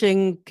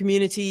self-publishing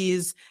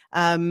communities.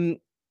 So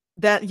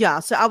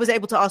I was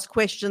able to ask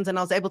questions and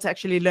I was able to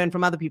actually learn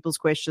from other people's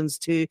questions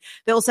too.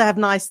 They also have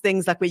nice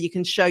things like where you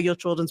can show your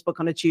children's book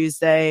on a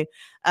Tuesday,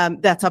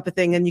 that type of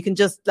thing. And you can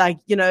just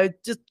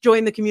just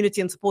join the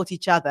community and support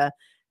each other.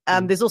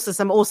 There's also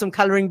some awesome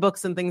coloring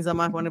books and things I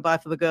might want to buy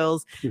for the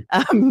girls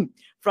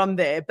from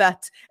there.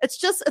 But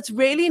it's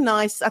really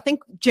nice. I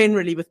think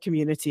generally with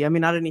community, I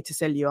mean, I don't need to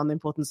sell you on the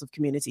importance of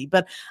community,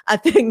 but I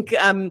think,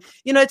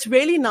 it's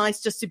really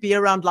nice just to be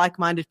around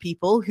like-minded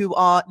people who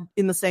are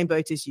in the same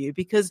boat as you,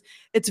 because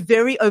it's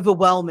very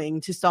overwhelming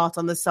to start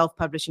on the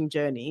self-publishing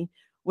journey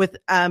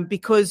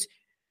because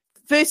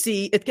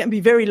firstly, it can be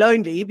very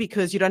lonely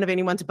because you don't have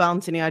anyone to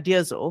bounce any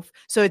ideas off.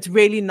 So it's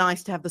really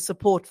nice to have the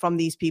support from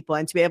these people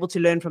and to be able to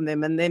learn from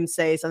them and them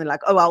say something like,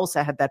 oh, I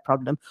also had that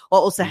problem, or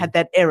also had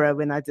that error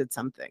when I did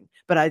something,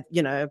 but I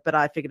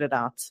figured it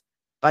out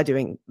by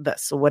doing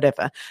this or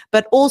whatever.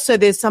 But also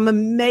there's some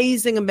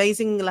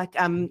amazing like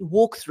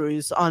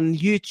walkthroughs on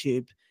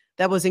YouTube.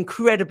 That was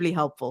incredibly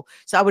helpful.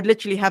 So I would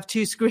literally have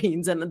two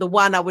screens, and the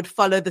one I would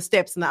follow the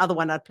steps and the other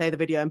one I'd play the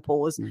video and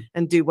pause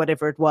and do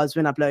whatever it was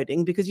when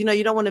uploading, because, you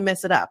don't want to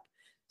mess it up.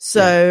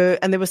 So,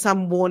 and there were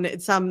some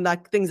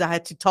like things I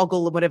had to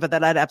toggle or whatever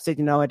that I had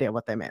absolutely no idea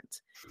what they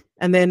meant.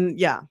 And then,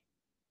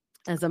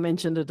 as I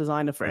mentioned, a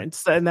designer friend.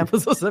 So, and that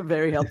was also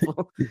very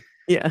helpful.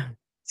 Yeah.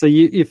 So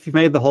you've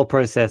made the whole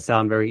process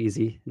sound very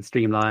easy and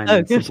streamlined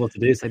and simple to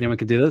do, so anyone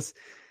could do this.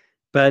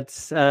 But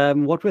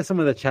what were some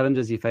of the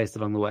challenges you faced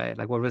along the way?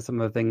 Like, what were some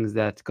of the things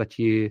that got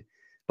you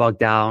bogged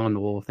down,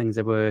 or things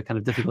that were kind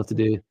of difficult to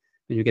do when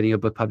you're getting your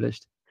book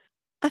published?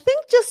 I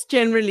think just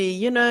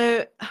generally,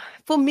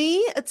 for me,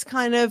 it's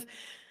kind of,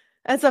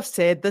 as I've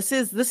said, this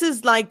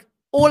is like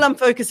all I'm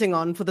focusing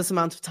on for this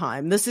amount of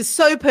time. This is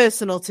so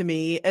personal to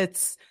me.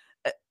 It's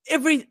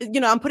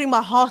I'm putting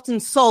my heart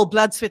and soul,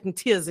 blood, sweat, and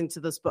tears into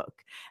this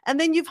book. And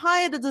then you've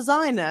hired a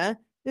designer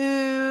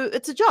who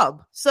it's a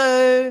job.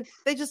 So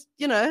they just,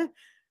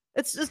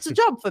 it's a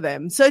job for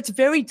them. So it's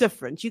very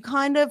different.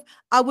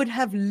 I would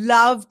have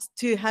loved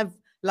to have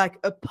like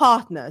a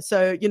partner.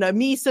 So,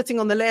 me sitting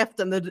on the left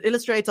and the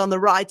illustrator on the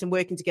right and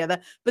working together,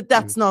 but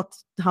that's not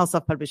how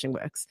self-publishing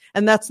works.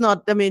 And that's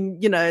not,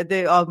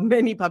 there are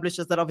many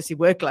publishers that obviously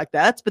work like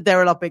that, but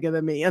they're a lot bigger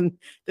than me and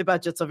their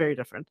budgets are very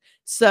different.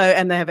 So,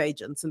 and they have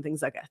agents and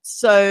things like that.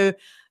 So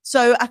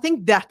I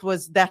think that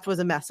was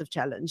a massive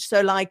challenge. So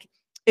like,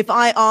 if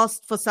I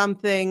asked for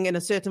something in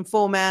a certain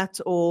format,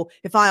 or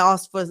if I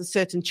asked for a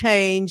certain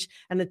change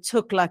and it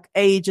took like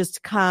ages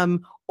to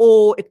come,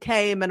 or it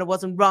came and it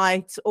wasn't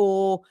right,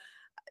 or,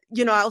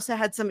 I also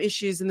had some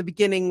issues in the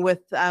beginning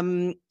with,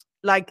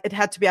 like it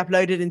had to be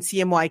uploaded in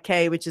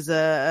CMYK, which is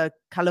a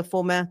color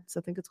format,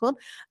 I think it's called.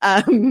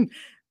 And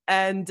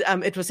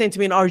it was sent to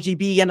me in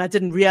RGB and I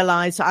didn't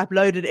realize. So I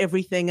uploaded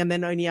everything. And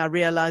then only I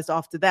realized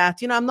after that,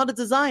 I'm not a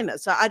designer.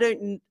 So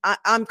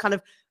I'm kind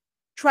of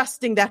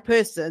trusting that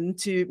person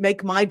to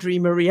make my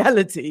dream a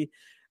reality,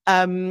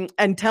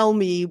 and tell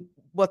me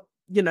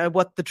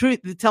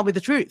tell me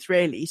the truth,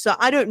 really. So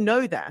I don't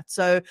know that.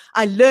 So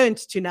I learned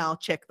to now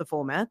check the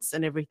formats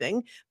and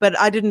everything, but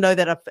I didn't know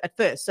that at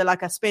first. So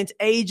like I spent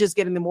ages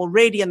getting them all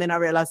ready, and then I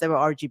realized they were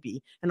RGB,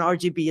 and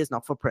RGB is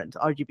not for print.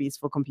 RGB is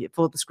for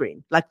the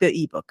screen, like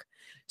the ebook.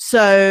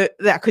 So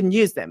I couldn't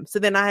use them. So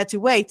then I had to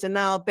wait. And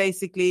now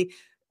basically,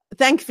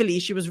 thankfully,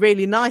 she was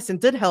really nice and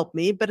did help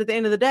me. But at the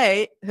end of the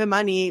day, her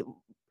money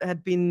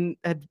had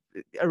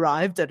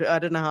arrived. I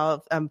don't know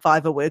how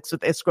Fiverr works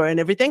with escrow and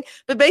everything,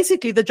 but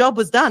basically the job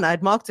was done. I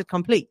had marked it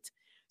complete.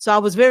 So I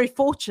was very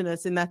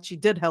fortunate in that she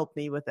did help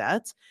me with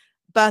that.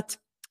 But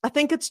I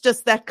think it's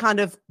just that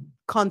kind of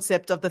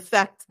concept of the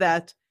fact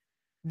that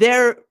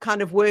they're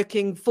kind of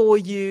working for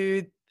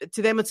you.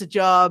 To them, it's a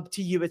job.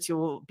 To you, it's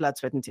your blood,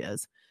 sweat, and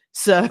tears.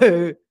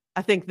 So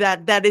I think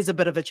that is a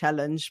bit of a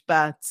challenge,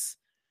 but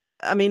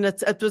I mean,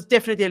 it was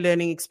definitely a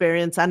learning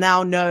experience. I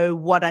now know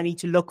what I need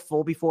to look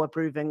for before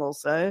approving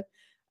also.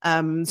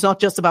 It's not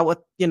just about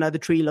what, the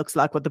tree looks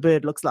like, what the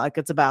bird looks like.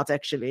 It's about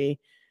actually,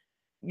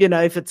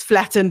 if it's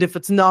flattened, if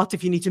it's not,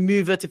 if you need to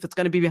move it, if it's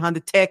going to be behind the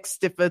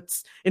text, if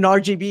it's in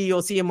RGB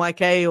or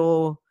CMYK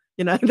or,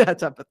 that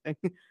type of thing.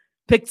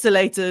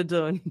 Pixelated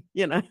or,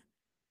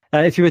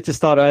 If you were to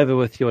start over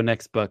with your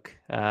next book,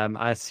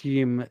 I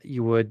assume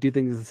you would do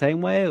things the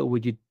same way, or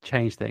would you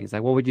change things?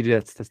 Like, what would you do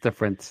that's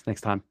different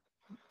next time?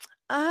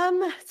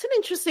 It's an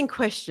interesting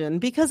question,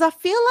 because I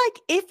feel like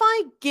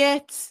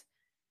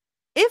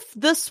if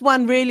this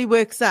one really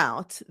works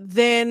out,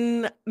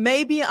 then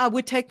maybe I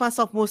would take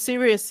myself more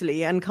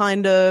seriously and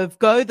kind of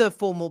go the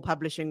formal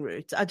publishing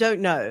route. I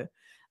don't know.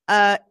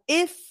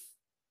 If,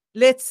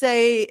 let's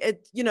say,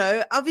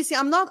 obviously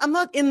I'm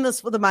not in this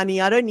for the money.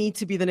 I don't need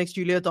to be the next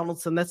Julia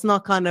Donaldson. That's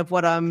not kind of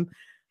what I'm,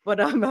 I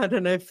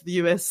don't know if the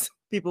US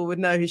people would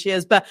know who she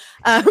is, but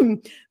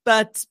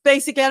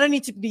basically I don't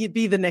need to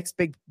be the next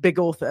big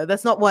author.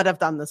 That's not what I've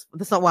done this.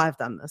 That's not why I've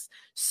done this.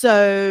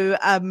 So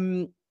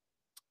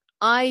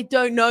I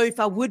don't know if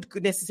I would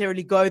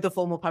necessarily go the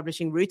formal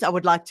publishing route. I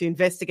would like to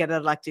investigate.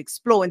 I'd like to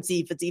explore and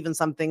see if it's even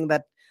something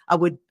that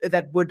would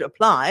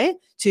apply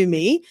to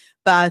me.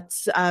 But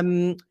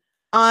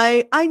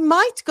I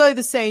might go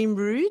the same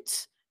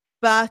route,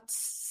 but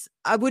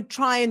I would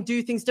try and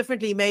do things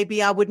differently.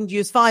 Maybe I wouldn't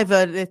use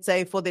Fiverr, let's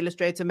say, for the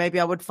illustrator. Maybe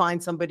I would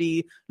find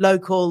somebody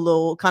local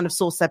or kind of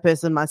source that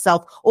person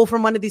myself, or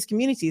from one of these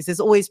communities.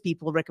 There's always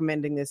people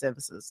recommending their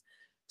services.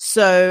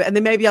 So, and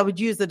then maybe I would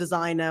use the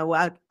designer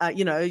or,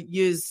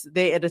 use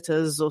their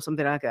editors or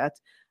something like that.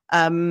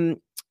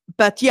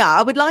 But yeah,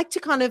 I would like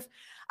to kind of,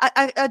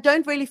 I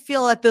don't really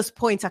feel at this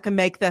point I can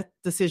make that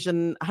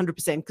decision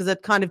 100%, because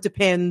it kind of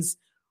depends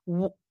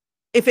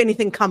if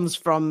anything comes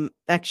from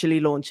actually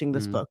launching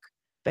this book,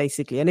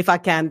 basically. And if I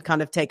can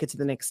kind of take it to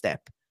the next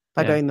step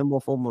by going the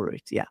more formal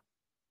route. Yeah.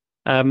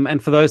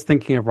 And for those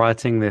thinking of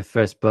writing their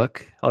first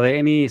book, are there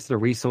any sort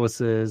of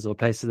resources or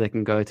places they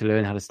can go to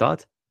learn how to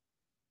start?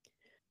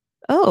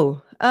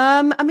 Oh,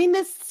 I mean,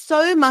 there's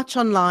so much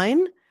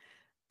online.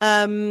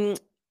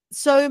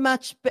 So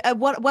much.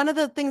 One of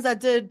the things I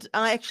did,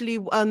 I actually,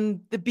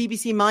 on the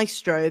BBC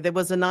Maestro, there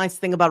was a nice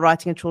thing about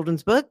writing a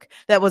children's book.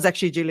 That was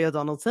actually Julia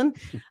Donaldson,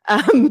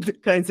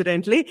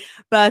 coincidentally.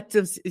 But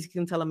as you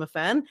can tell, I'm a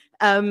fan.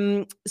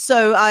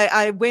 So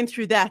I went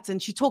through that,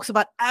 and she talks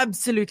about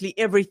absolutely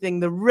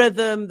everything, the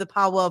rhythm, the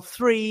power of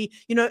three,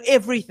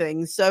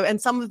 everything. So, and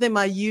some of them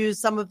I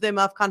use, some of them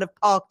I've kind of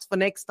parked for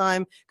next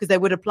time, because they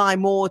would apply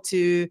more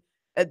to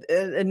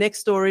a next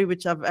story,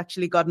 which I've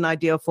actually got an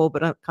idea for,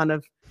 but I'm kind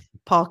of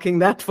parking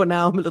that for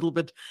now. I'm a little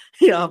bit,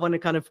 I want to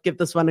kind of give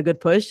this one a good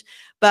push.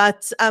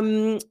 But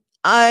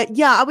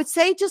I would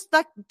say just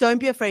like, don't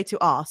be afraid to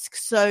ask.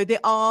 So there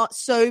are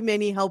so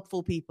many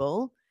helpful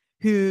people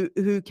who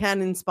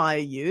can inspire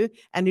you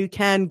and who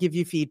can give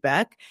you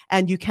feedback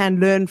and you can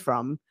learn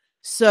from.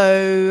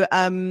 So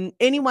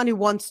anyone who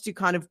wants to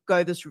kind of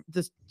go this,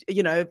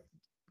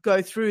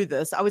 go through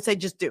this, I would say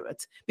just do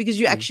it, because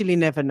you actually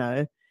never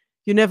know.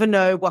 You never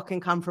know what can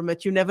come from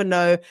it. You never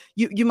know.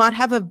 You might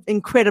have an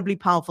incredibly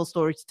powerful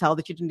story to tell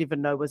that you didn't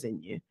even know was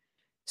in you.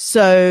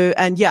 So,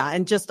 and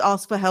just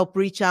ask for help,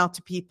 reach out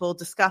to people,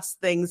 discuss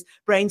things,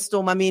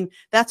 brainstorm. I mean,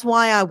 that's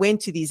why I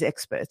went to these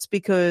experts,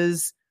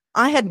 because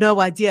I had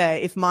no idea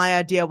if my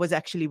idea was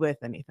actually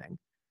worth anything.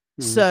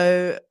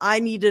 So I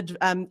needed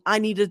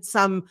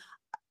some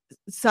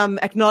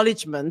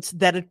acknowledgement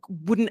that it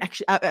wouldn't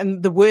actually,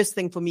 and the worst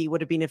thing for me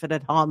would have been if it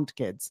had harmed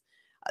kids.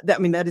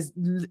 That is,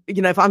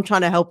 if I'm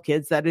trying to help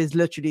kids, that is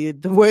literally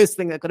the worst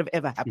thing that could have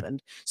ever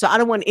happened. So I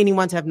don't want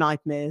anyone to have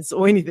nightmares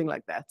or anything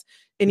like that,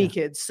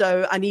 kids.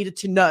 So I needed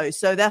to know.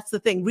 So that's the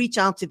thing. Reach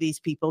out to these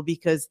people,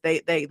 because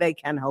they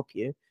can help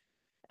you,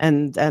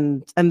 and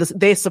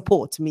their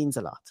support means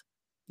a lot.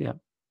 Yeah.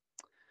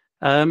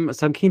 So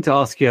I'm keen to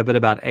ask you a bit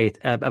about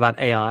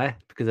AI,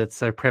 because it's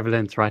so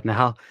prevalent right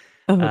now.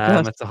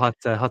 It's a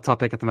hot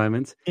topic at the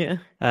moment. Yeah.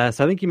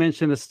 So I think you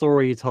mentioned a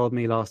story you told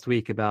me last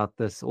week about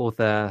this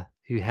author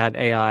who had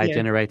AI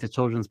generate a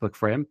children's book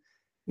for him.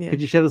 Yeah. Could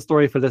you share the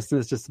story for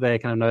listeners, just so they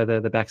kind of know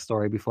the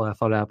backstory before I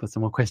follow up with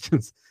some more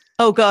questions?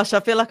 Oh gosh,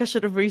 I feel like I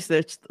should have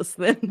researched this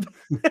then.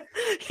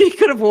 He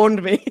could have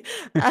warned me.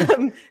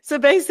 So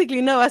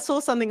basically, no, I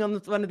saw something on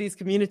one of these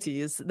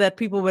communities that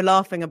people were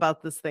laughing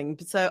about this thing.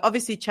 So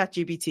obviously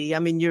ChatGPT, I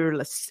mean, you're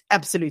an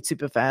absolute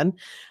super fan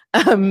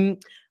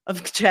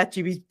of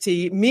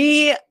ChatGPT.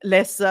 Me,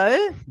 less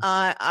so.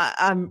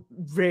 I'm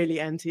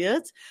really anti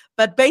it.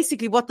 But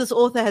basically what this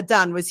author had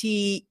done was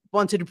he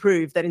wanted to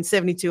prove that in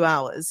 72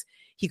 hours,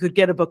 he could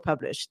get a book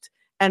published.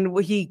 And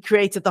he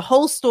created the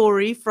whole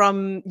story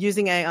from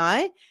using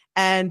AI,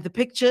 and the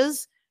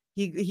pictures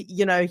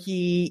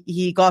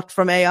he got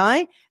from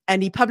AI,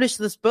 and he published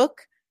this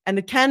book. And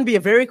it can be a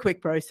very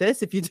quick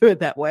process if you do it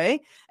that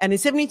way. And in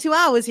 72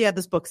 hours, he had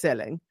this book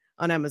selling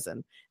on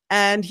Amazon.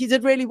 And he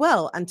did really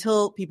well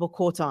until people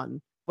caught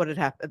on what had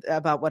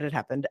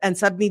happened. And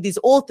suddenly these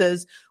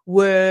authors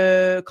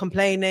were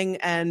complaining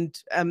and,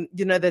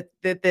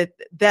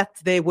 that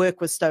their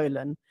work was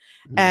stolen.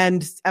 Mm-hmm.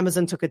 And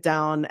Amazon took it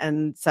down,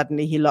 and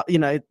suddenly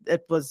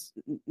it was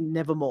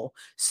never more.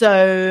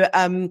 So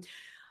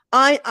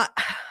I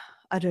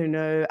don't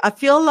know. I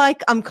feel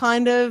like I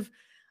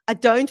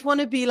don't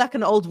want to be like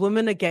an old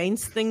woman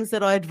against things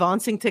that are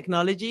advancing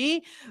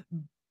technology,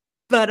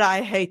 but I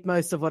hate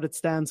most of what it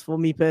stands for,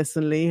 me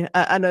personally.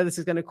 I know this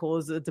is going to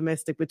cause a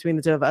domestic between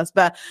the two of us,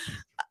 but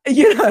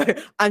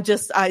I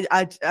just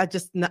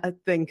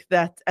think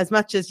that as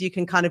much as you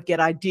can kind of get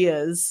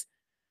ideas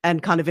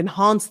and kind of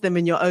enhance them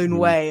in your own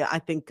way, I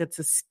think it's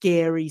a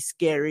scary,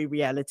 scary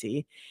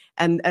reality.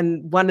 And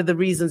one of the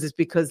reasons is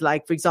because,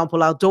 like, for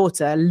example, our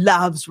daughter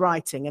loves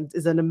writing and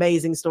is an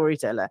amazing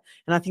storyteller.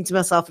 And I think to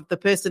myself, if the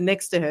person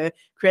next to her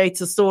creates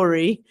a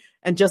story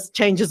and just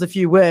changes a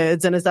few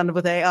words and has done it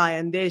with AI,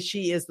 and there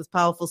she is, this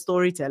powerful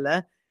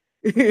storyteller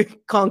who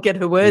can't get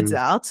her words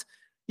out.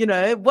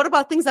 What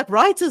about things like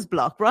writer's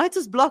block?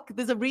 Writer's block,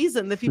 there's a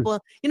reason that people,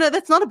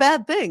 that's not a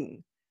bad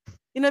thing.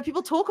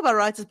 People talk about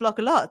writer's block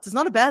a lot. It's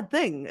not a bad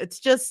thing. It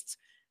is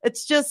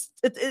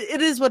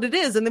what it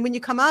is. And then when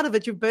you come out of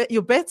it,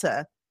 you're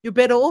better. You're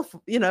better off,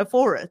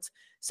 for it.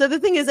 So the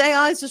thing is,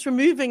 AI is just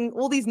removing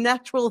all these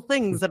natural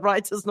things that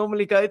writers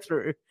normally go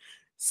through.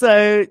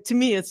 So to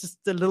me, it's just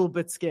a little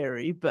bit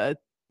scary, but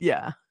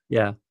yeah.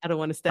 Yeah. I don't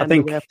want to stand in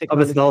the way of technology.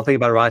 Obviously, the whole thing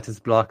about writer's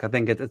block, I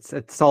think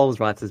it solves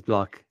writer's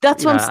block.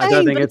 That's what I'm saying. I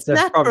don't think it's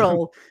natural.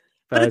 Problem,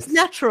 but it's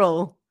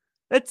natural.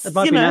 It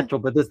might be natural,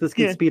 but this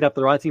can speed up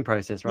the writing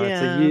process, right?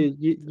 Yeah. So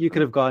you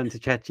could have gone to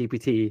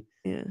ChatGPT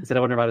and said,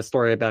 I want to write a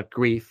story about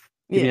grief.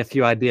 Give me a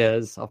few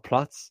ideas of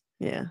plots.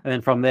 Yeah. And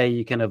then from there,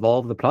 you can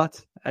evolve the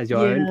plot as your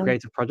own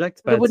creative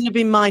project. But it wouldn't have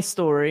been my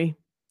story.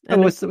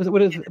 We're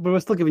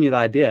still giving you the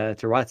idea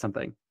to write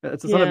something.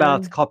 It's not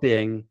about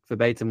copying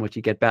verbatim what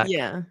you get back.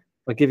 Yeah.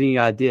 But giving you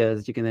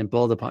ideas you can then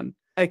build upon.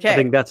 Okay. I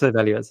think that's what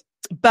value is.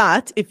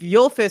 But if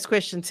your first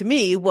question to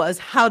me was,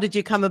 how did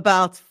you come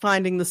about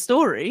finding the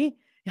story?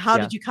 How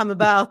did you come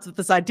about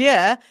this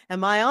idea?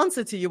 And my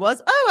answer to you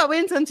was, I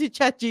went into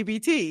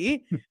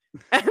ChatGPT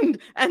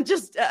and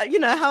just,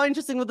 how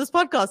interesting would this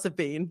podcast have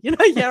been?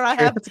 Here I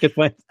have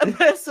a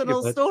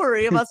personal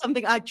story about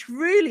something I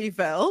truly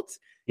felt,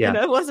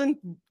 wasn't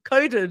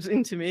coded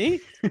into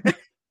me.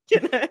 You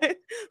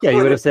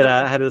would have said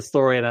I had a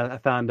story and I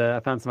found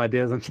some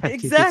ideas on ChatGPT.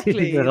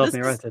 Exactly. That helped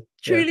me write it.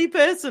 Truly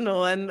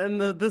personal,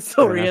 and the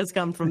story has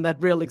come from that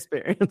real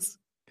experience.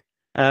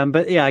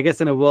 But I guess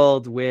in a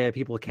world where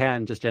people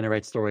can just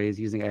generate stories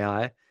using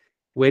AI,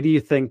 where do you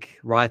think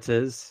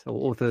writers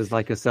or authors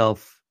like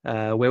yourself,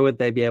 where would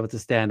they be able to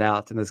stand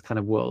out in this kind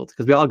of world?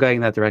 Because we are going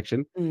in that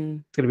direction. It's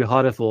going to be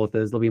harder for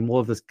authors. There'll be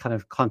more of this kind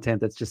of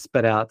content that's just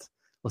spat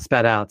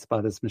out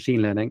by this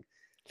machine learning.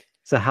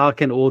 So how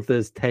can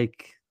authors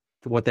take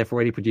what they've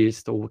already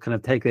produced, or kind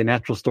of take their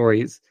natural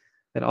stories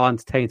that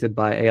aren't tainted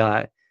by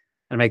AI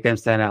and make them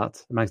stand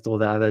out amongst all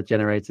the other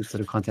generated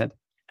sort of content?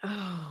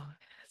 Oh,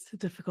 that's a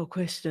difficult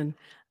question.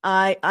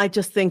 I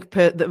just think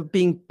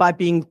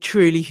being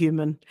truly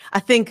human. I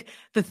think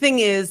the thing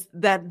is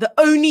that the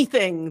only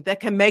thing that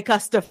can make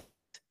us different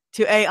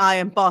to AI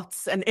and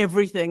bots and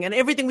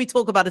everything we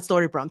talk about at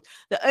Story Prompt,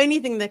 the only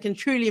thing that can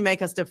truly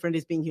make us different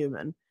is being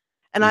human.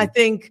 And I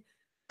think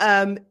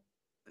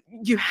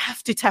you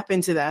have to tap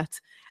into that.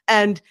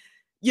 And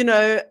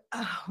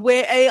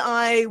where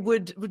AI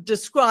would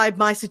describe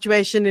my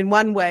situation in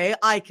one way,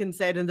 I can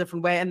say it in a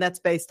different way. And that's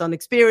based on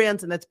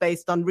experience, and that's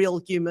based on real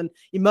human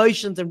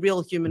emotions and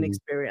real human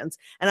experience.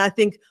 And I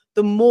think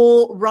the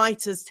more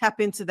writers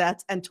tap into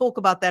that and talk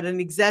about that and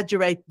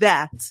exaggerate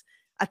that,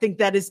 I think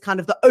that is kind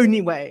of the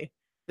only way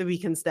that we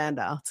can stand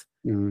out.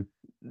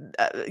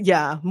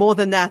 More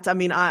than that, I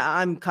mean,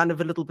 I'm kind of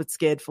a little bit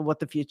scared for what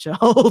the future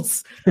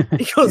holds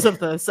because of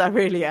this. I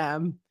really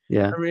am.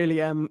 Yeah, I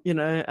really am.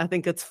 I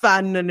think it's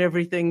fun and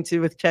everything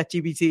too with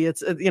ChatGPT.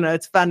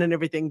 It's fun and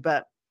everything,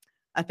 but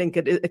I think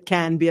it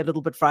can be a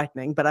little bit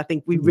frightening. But I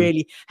think we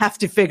really have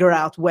to figure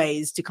out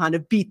ways to kind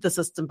of beat the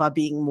system by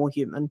being more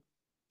human.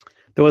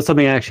 There was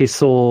something I actually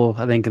saw,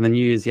 I think, in the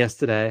news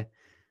yesterday.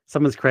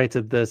 Someone's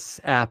created this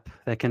app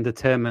that can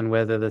determine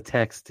whether the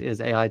text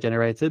is AI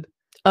generated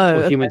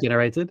or human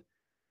generated.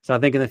 So I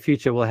think in the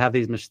future we'll have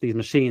these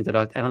machines that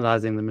are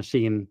analyzing the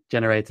machine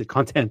generated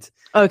content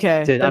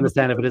to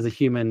understand if it is a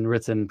human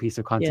written piece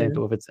of content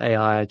or if it's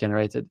AI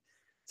generated.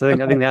 So I think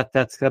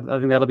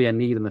that'll be a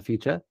need in the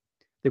future.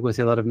 I think we'll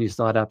see a lot of new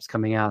startups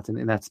coming out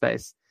in that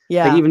space.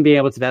 Yeah, like even being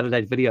able to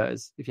validate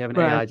videos. If you have an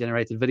AI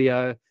generated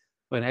video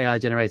or an AI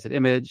generated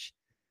image,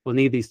 we'll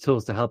need these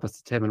tools to help us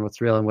determine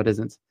what's real and what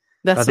isn't.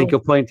 I think your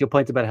point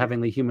about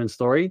having the human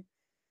story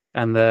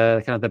and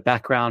the kind of the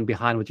background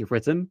behind what you've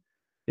written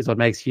is what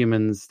makes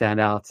humans stand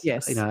out,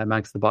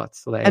 amongst the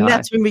bots. Or the AI. And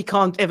that's when we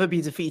can't ever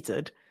be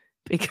defeated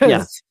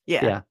because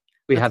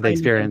we have the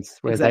experience,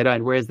 whereas they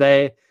don't. Whereas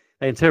they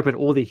interpret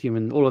all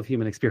of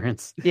human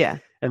experience,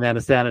 and they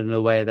understand it in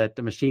a way that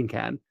the machine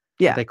can.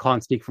 Yeah, they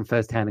can't speak from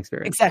first-hand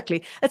experience.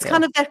 Exactly. It's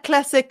kind of that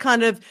classic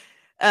kind of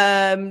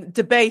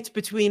debate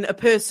between a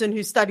person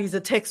who studies a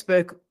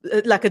textbook,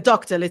 like a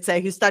doctor, let's say,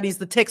 who studies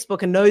the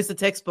textbook and knows the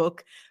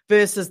textbook,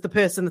 versus the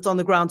person that's on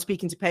the ground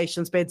speaking to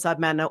patients, bedside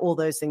manner, all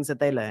those things that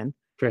they learn.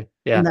 True.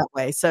 Yeah. In that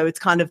way. So it's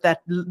kind of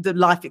the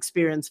life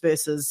experience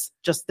versus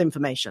just the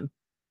information.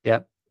 Yeah.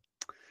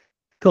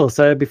 Cool.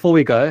 So before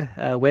we go,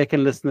 where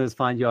can listeners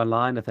find you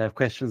online if they have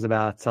questions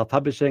about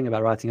self-publishing,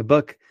 about writing a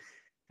book,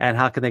 and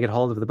how can they get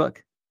hold of the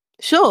book?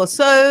 Sure.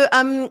 So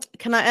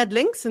can I add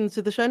links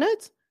into the show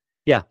notes?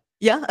 Yeah.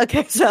 Yeah.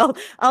 Okay. So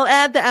I'll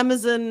add the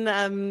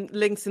Amazon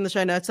links in the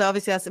show notes. So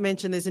obviously, as I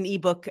mentioned, there's an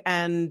ebook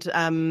and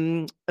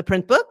a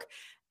print book.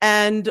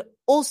 And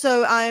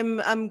also,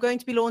 I'm going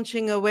to be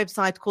launching a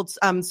website called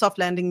Soft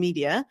Landing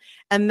Media.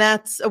 And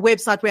that's a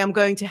website where I'm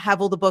going to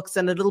have all the books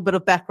and a little bit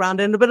of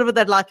background and a bit of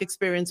that life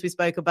experience we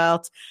spoke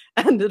about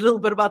and a little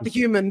bit about the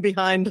human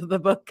behind the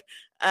book.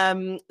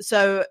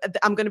 So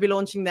I'm going to be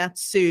launching that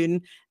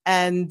soon.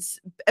 And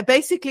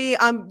basically,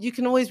 you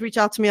can always reach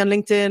out to me on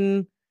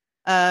LinkedIn.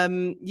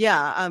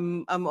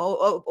 I'm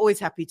always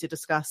happy to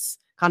discuss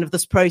kind of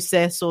this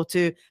process or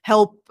to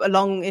help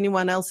along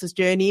anyone else's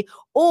journey.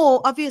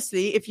 Or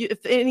obviously,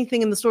 if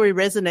anything in the story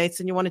resonates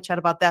and you want to chat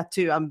about that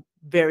too, I'm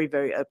very,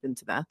 very open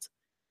to that.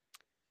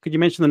 Could you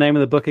mention the name of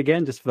the book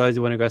again, just for those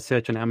who want to go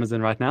search on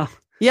Amazon right now?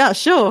 Yeah,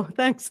 sure.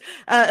 Thanks.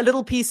 A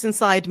Little Piece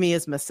Inside Me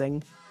is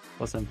Missing.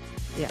 Awesome.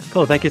 Yeah.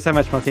 Cool. Thank you so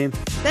much, Martine.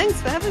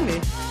 Thanks for having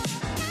me.